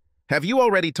 Have you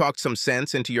already talked some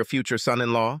sense into your future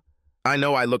son-in-law? I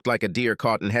know I looked like a deer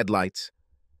caught in headlights.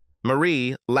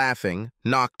 Marie, laughing,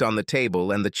 knocked on the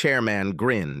table and the chairman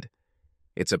grinned.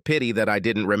 It's a pity that I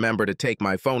didn't remember to take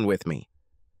my phone with me.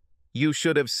 You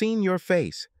should have seen your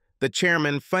face. The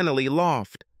chairman finally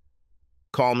laughed.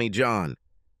 Call me John.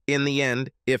 In the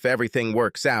end, if everything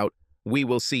works out, we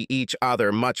will see each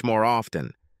other much more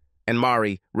often. And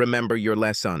Mari, remember your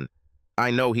lesson.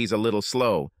 I know he's a little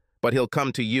slow, but he'll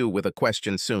come to you with a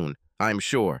question soon, I'm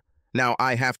sure. Now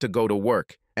I have to go to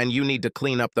work, and you need to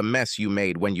clean up the mess you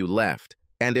made when you left.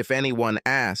 And if anyone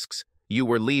asks, you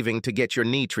were leaving to get your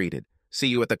knee treated. See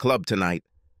you at the club tonight.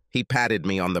 He patted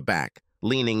me on the back,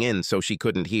 leaning in so she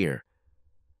couldn't hear.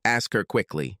 Ask her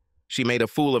quickly. She made a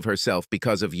fool of herself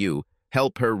because of you.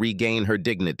 Help her regain her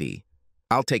dignity.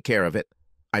 I'll take care of it.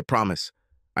 I promise,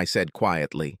 I said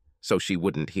quietly, so she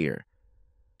wouldn't hear.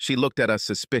 She looked at us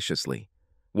suspiciously,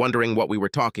 wondering what we were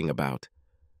talking about.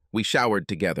 We showered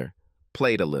together,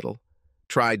 played a little,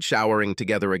 tried showering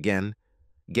together again,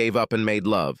 gave up and made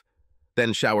love,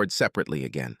 then showered separately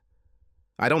again.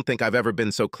 I don't think I've ever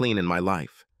been so clean in my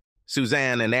life.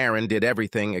 Suzanne and Aaron did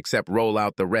everything except roll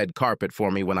out the red carpet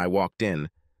for me when I walked in.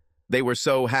 They were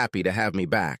so happy to have me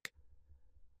back.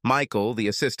 Michael, the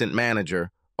assistant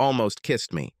manager, almost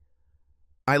kissed me.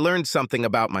 I learned something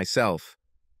about myself.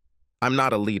 I'm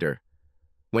not a leader.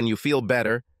 When you feel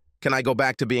better, can I go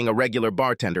back to being a regular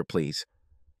bartender, please?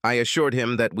 I assured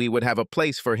him that we would have a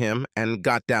place for him and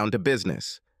got down to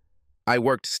business. I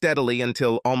worked steadily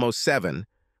until almost 7,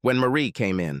 when Marie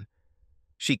came in.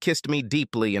 She kissed me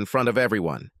deeply in front of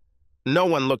everyone. No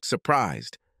one looked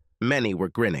surprised. Many were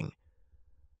grinning.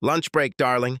 Lunch break,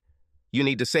 darling. You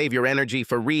need to save your energy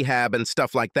for rehab and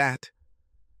stuff like that.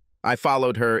 I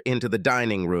followed her into the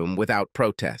dining room without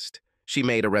protest. She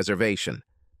made a reservation.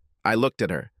 I looked at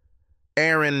her.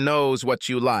 Aaron knows what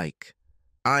you like.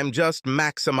 I'm just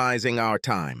maximizing our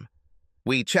time.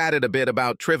 We chatted a bit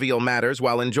about trivial matters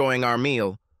while enjoying our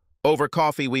meal. Over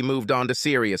coffee, we moved on to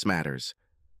serious matters.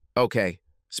 Okay,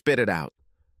 spit it out.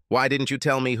 Why didn't you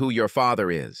tell me who your father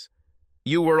is?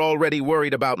 You were already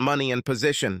worried about money and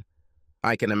position.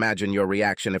 I can imagine your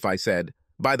reaction if I said,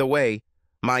 by the way,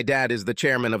 my dad is the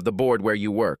chairman of the board where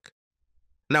you work.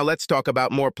 Now let's talk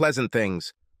about more pleasant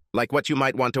things, like what you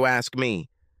might want to ask me.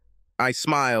 I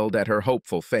smiled at her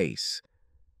hopeful face.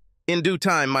 In due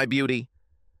time, my beauty.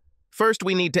 First,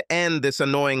 we need to end this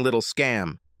annoying little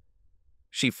scam.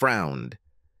 She frowned.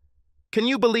 Can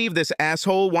you believe this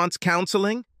asshole wants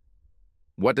counseling?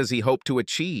 What does he hope to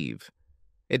achieve?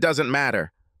 It doesn't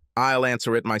matter. I'll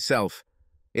answer it myself.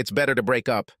 It's better to break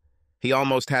up. He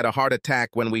almost had a heart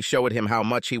attack when we showed him how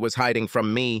much he was hiding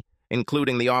from me,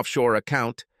 including the offshore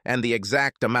account and the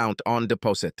exact amount on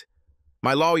deposit.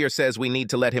 My lawyer says we need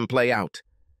to let him play out.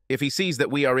 If he sees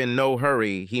that we are in no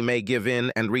hurry, he may give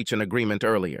in and reach an agreement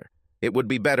earlier. It would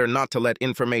be better not to let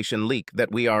information leak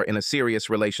that we are in a serious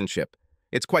relationship.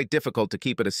 It's quite difficult to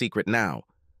keep it a secret now.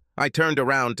 I turned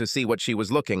around to see what she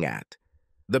was looking at.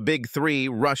 The big three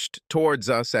rushed towards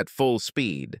us at full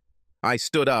speed. I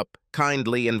stood up,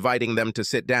 kindly inviting them to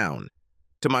sit down.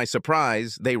 To my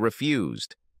surprise, they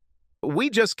refused. We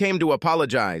just came to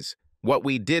apologize. What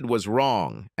we did was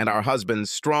wrong, and our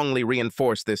husbands strongly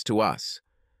reinforced this to us.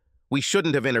 We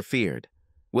shouldn't have interfered.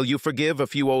 Will you forgive a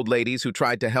few old ladies who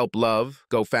tried to help love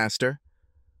go faster?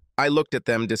 I looked at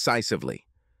them decisively.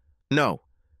 No.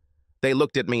 They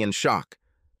looked at me in shock.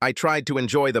 I tried to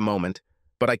enjoy the moment,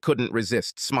 but I couldn't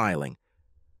resist smiling.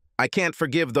 I can't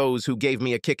forgive those who gave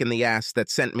me a kick in the ass that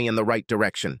sent me in the right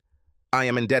direction. I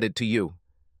am indebted to you.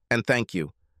 And thank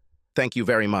you. Thank you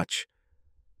very much.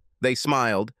 They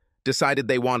smiled, decided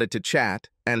they wanted to chat,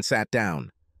 and sat down.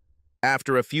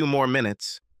 After a few more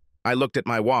minutes, I looked at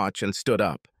my watch and stood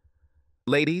up.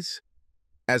 Ladies,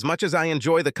 as much as I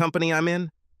enjoy the company I'm in,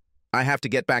 I have to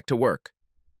get back to work.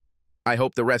 I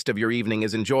hope the rest of your evening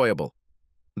is enjoyable.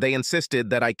 They insisted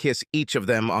that I kiss each of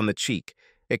them on the cheek,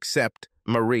 except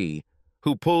Marie,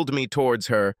 who pulled me towards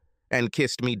her and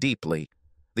kissed me deeply.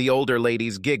 The older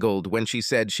ladies giggled when she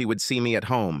said she would see me at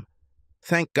home.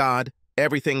 Thank God,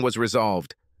 everything was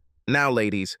resolved. Now,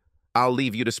 ladies, I'll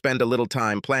leave you to spend a little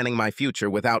time planning my future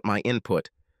without my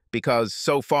input, because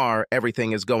so far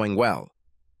everything is going well.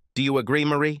 Do you agree,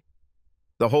 Marie?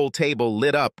 The whole table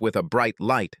lit up with a bright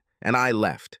light, and I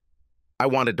left. I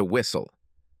wanted to whistle.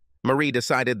 Marie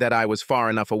decided that I was far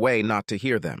enough away not to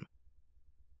hear them.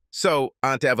 So,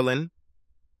 Aunt Evelyn,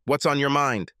 what's on your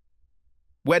mind?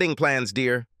 Wedding plans,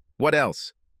 dear. What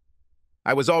else?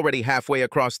 I was already halfway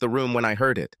across the room when I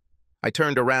heard it. I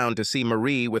turned around to see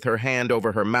Marie with her hand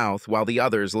over her mouth while the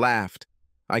others laughed.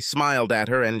 I smiled at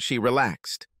her and she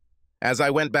relaxed. As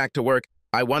I went back to work,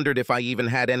 I wondered if I even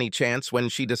had any chance when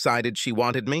she decided she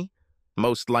wanted me.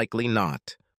 Most likely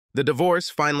not. The divorce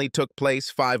finally took place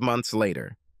 5 months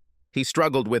later. He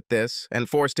struggled with this and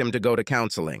forced him to go to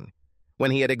counseling. When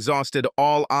he had exhausted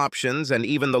all options and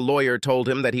even the lawyer told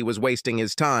him that he was wasting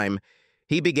his time,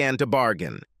 he began to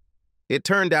bargain. It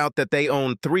turned out that they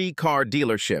owned 3 car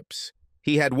dealerships.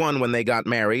 He had one when they got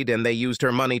married, and they used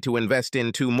her money to invest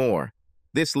in 2 more.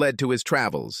 This led to his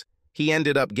travels. He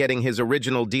ended up getting his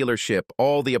original dealership,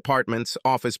 all the apartments,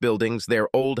 office buildings, their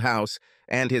old house,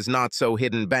 and his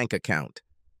not-so-hidden bank account.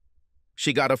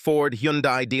 She got a Ford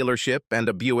Hyundai dealership and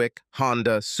a Buick,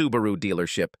 Honda, Subaru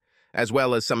dealership, as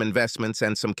well as some investments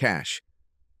and some cash.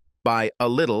 By a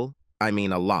little, I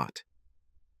mean a lot.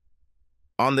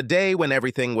 On the day when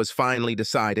everything was finally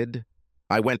decided,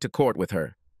 I went to court with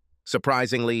her.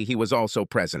 Surprisingly, he was also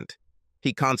present.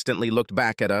 He constantly looked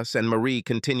back at us, and Marie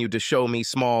continued to show me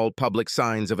small public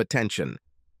signs of attention.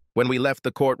 When we left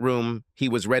the courtroom, he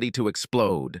was ready to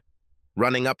explode.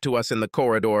 Running up to us in the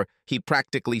corridor, he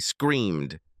practically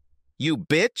screamed, "You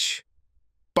bitch!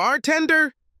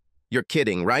 Bartender? You're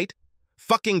kidding, right?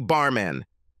 Fucking barman!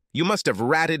 You must have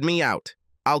ratted me out.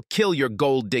 I'll kill your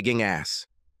gold-digging ass."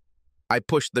 I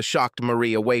pushed the shocked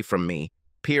Marie away from me,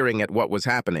 peering at what was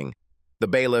happening. The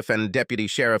bailiff and deputy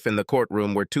sheriff in the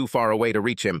courtroom were too far away to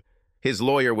reach him. His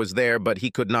lawyer was there, but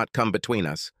he could not come between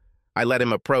us. I let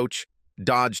him approach,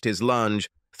 dodged his lunge,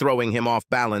 throwing him off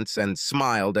balance, and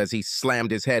smiled as he slammed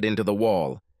his head into the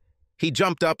wall. He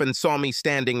jumped up and saw me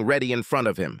standing ready in front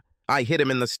of him. I hit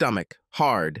him in the stomach,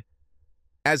 hard.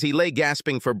 As he lay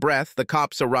gasping for breath, the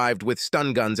cops arrived with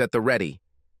stun guns at the ready.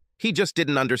 He just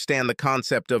didn't understand the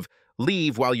concept of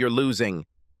leave while you're losing,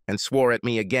 and swore at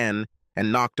me again,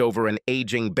 and knocked over an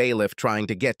aging bailiff trying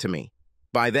to get to me.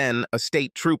 By then, a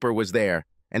state trooper was there,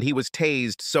 and he was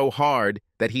tased so hard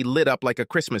that he lit up like a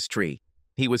Christmas tree.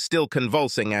 He was still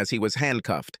convulsing as he was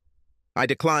handcuffed. I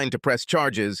declined to press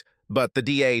charges, but the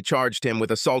DA charged him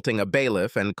with assaulting a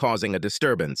bailiff and causing a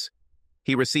disturbance.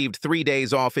 He received 3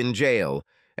 days off in jail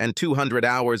and 200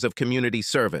 hours of community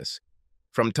service.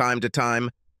 From time to time,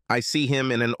 I see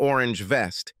him in an orange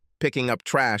vest, picking up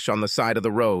trash on the side of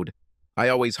the road. I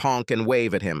always honk and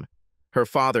wave at him. Her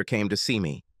father came to see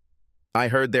me. I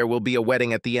heard there will be a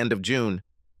wedding at the end of June.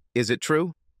 Is it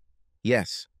true?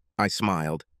 Yes, I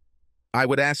smiled. I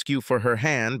would ask you for her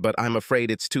hand, but I'm afraid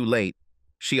it's too late.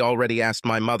 She already asked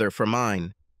my mother for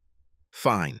mine.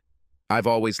 Fine. I've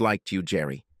always liked you,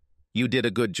 Jerry. You did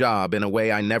a good job in a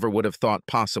way I never would have thought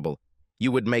possible.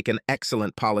 You would make an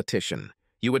excellent politician.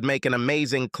 You would make an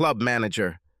amazing club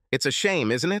manager. It's a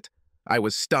shame, isn't it? I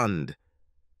was stunned.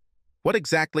 What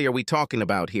exactly are we talking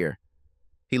about here?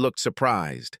 He looked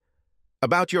surprised.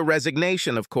 About your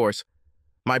resignation, of course.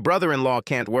 My brother-in-law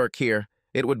can't work here.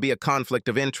 It would be a conflict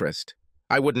of interest.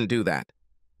 I wouldn't do that.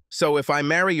 So if I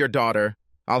marry your daughter,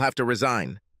 I'll have to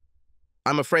resign.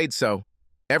 I'm afraid so.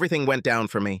 Everything went down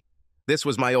for me. This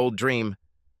was my old dream.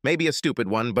 Maybe a stupid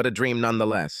one, but a dream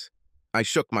nonetheless. I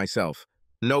shook myself.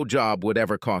 No job would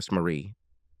ever cost Marie.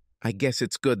 I guess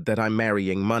it's good that I'm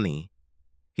marrying money.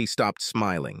 He stopped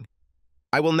smiling.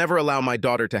 I will never allow my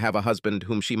daughter to have a husband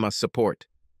whom she must support.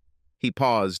 He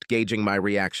paused, gauging my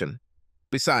reaction.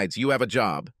 Besides, you have a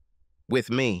job. With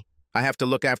me, I have to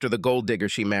look after the gold digger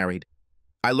she married.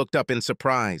 I looked up in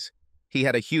surprise. He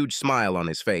had a huge smile on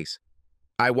his face.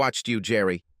 I watched you,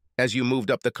 Jerry, as you moved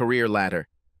up the career ladder.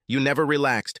 You never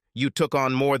relaxed. You took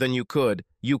on more than you could.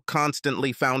 You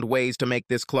constantly found ways to make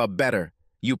this club better.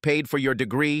 You paid for your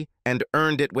degree and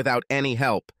earned it without any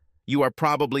help. You are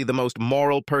probably the most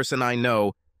moral person I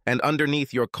know, and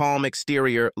underneath your calm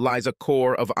exterior lies a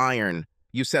core of iron.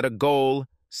 You set a goal,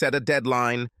 set a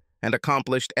deadline, and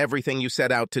accomplished everything you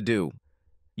set out to do.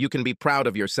 You can be proud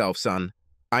of yourself, son.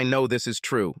 I know this is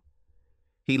true."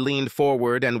 He leaned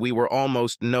forward and we were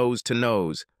almost nose to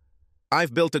nose.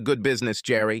 "I've built a good business,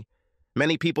 Jerry.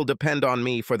 Many people depend on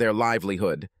me for their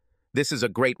livelihood. This is a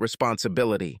great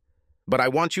responsibility. But I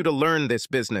want you to learn this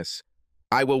business.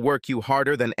 I will work you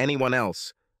harder than anyone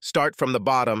else, start from the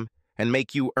bottom, and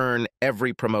make you earn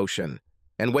every promotion.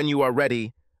 And when you are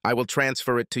ready, I will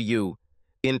transfer it to you,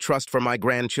 in trust for my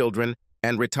grandchildren,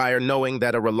 and retire knowing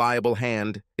that a reliable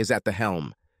hand is at the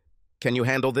helm. Can you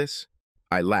handle this?"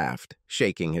 I laughed,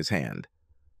 shaking his hand.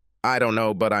 "I don't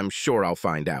know, but I'm sure I'll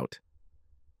find out."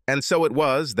 And so it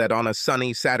was that on a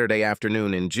sunny Saturday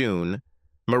afternoon in June,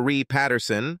 Marie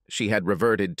Patterson, she had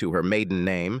reverted to her maiden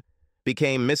name,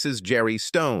 became Mrs. Jerry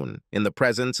Stone in the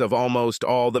presence of almost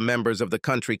all the members of the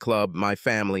country club, my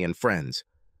family and friends.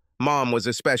 Mom was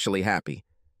especially happy.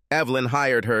 Evelyn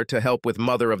hired her to help with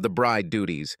mother of the bride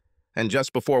duties, and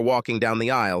just before walking down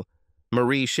the aisle,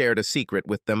 Marie shared a secret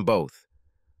with them both.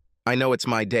 "I know it's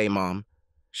my day, Mom,"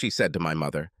 she said to my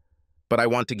mother, "but I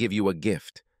want to give you a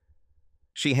gift."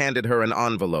 She handed her an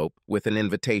envelope with an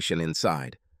invitation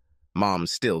inside. Mom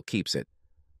still keeps it.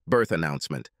 Birth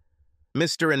announcement.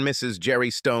 Mr. and Mrs.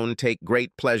 Jerry Stone take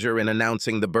great pleasure in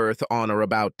announcing the birth on or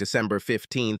about December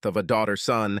 15th of a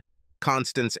daughter-son,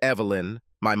 Constance Evelyn,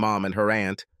 my mom and her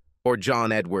aunt, or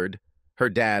John Edward, her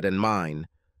dad and mine,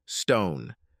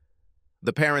 Stone.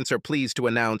 The parents are pleased to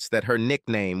announce that her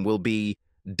nickname will be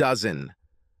Dozen.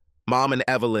 Mom and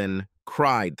Evelyn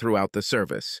cried throughout the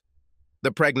service.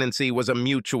 The pregnancy was a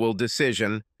mutual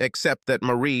decision, except that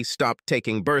Marie stopped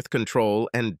taking birth control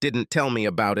and didn't tell me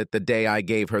about it the day I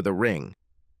gave her the ring.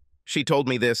 She told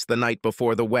me this the night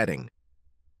before the wedding.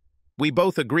 We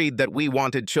both agreed that we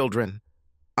wanted children.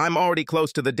 I'm already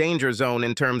close to the danger zone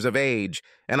in terms of age,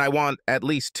 and I want at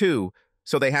least 2,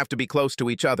 so they have to be close to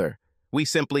each other. We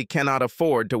simply cannot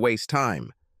afford to waste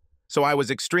time. So I was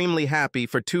extremely happy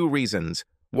for 2 reasons,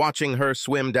 watching her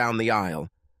swim down the aisle.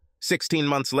 16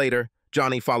 months later,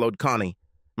 Johnny followed Connie.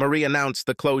 Marie announced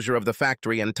the closure of the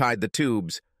factory and tied the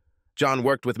tubes. John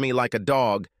worked with me like a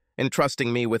dog,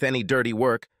 entrusting me with any dirty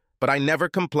work, but I never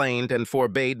complained and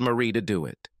forbade Marie to do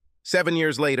it. 7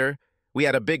 years later, we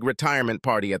had a big retirement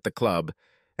party at the club,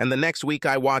 and the next week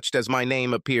I watched as my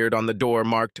name appeared on the door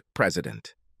marked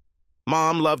President.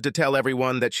 Mom loved to tell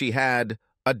everyone that she had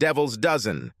a devil's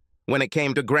dozen when it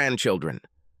came to grandchildren.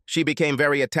 She became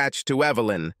very attached to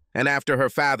Evelyn, and after her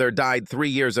father died 3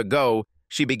 years ago,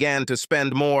 she began to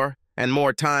spend more and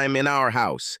more time in our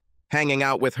house, hanging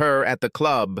out with her at the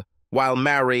club, while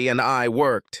Mary and I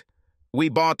worked. We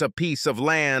bought a piece of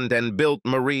land and built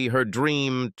Marie her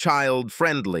dream,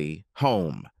 child-friendly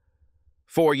home.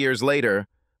 4 years later,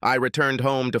 I returned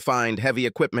home to find heavy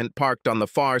equipment parked on the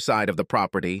far side of the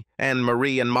property, and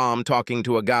Marie and Mom talking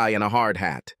to a guy in a hard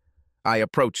hat. I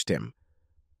approached him.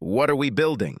 "What are we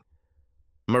building?"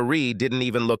 Marie didn't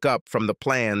even look up from the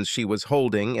plans she was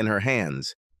holding in her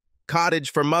hands.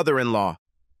 "Cottage for mother-in-law."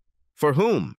 "For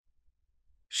whom?"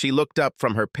 She looked up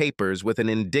from her papers with an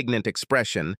indignant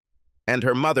expression, and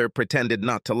her mother pretended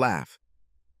not to laugh.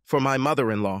 "For my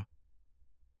mother-in-law."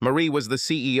 Marie was the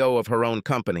CEO of her own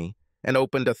company and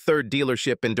opened a 3rd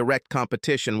dealership in direct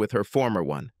competition with her former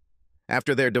one.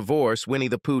 After their divorce, Winnie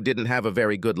the Pooh didn't have a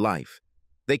very good life.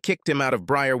 They kicked him out of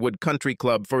Briarwood Country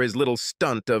Club for his little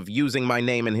stunt of using my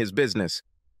name in his business,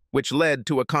 which led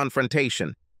to a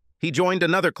confrontation. He joined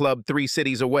another club 3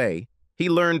 cities away. He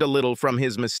learned a little from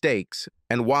his mistakes,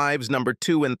 and wives number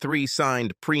 2 and 3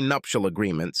 signed prenuptial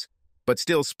agreements, but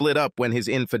still split up when his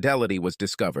infidelity was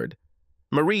discovered.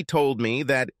 Marie told me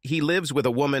that he lives with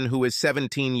a woman who is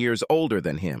 17 years older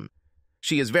than him.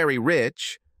 She is very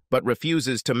rich, but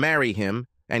refuses to marry him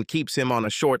and keeps him on a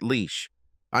short leash.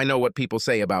 I know what people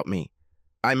say about me.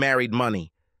 I married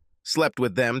money, slept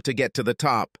with them to get to the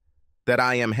top, that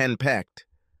I am henpecked.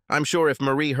 I'm sure if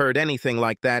Marie heard anything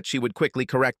like that, she would quickly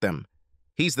correct them.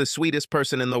 He's the sweetest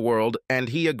person in the world, and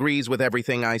he agrees with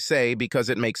everything I say because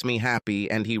it makes me happy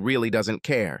and he really doesn't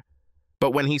care.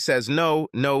 But when he says no,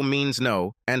 no means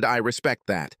no, and I respect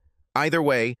that. Either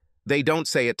way, they don't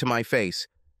say it to my face.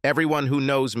 Everyone who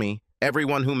knows me,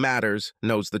 everyone who matters,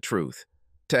 knows the truth.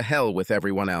 To hell with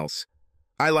everyone else.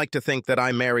 I like to think that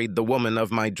I married the woman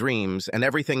of my dreams and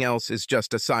everything else is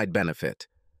just a side benefit.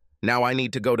 Now I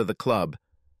need to go to the club.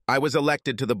 I was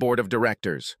elected to the board of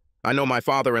directors. I know my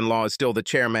father-in-law is still the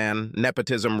chairman,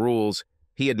 nepotism rules.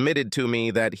 He admitted to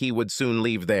me that he would soon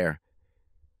leave there.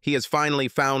 He has finally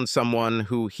found someone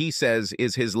who he says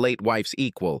is his late wife's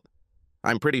equal.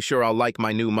 I'm pretty sure I'll like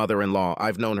my new mother-in-law.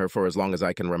 I've known her for as long as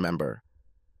I can remember.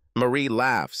 Marie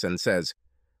laughs and says,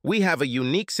 "We have a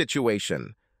unique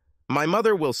situation. My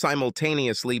mother will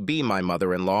simultaneously be my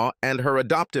mother-in-law, and her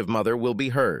adoptive mother will be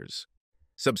hers.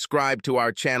 Subscribe to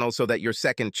our channel so that your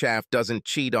second chaff doesn't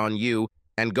cheat on you,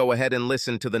 and go ahead and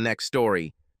listen to the next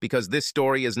story, because this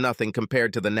story is nothing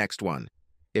compared to the next one.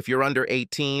 If you're under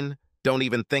 18, don't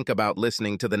even think about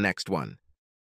listening to the next one.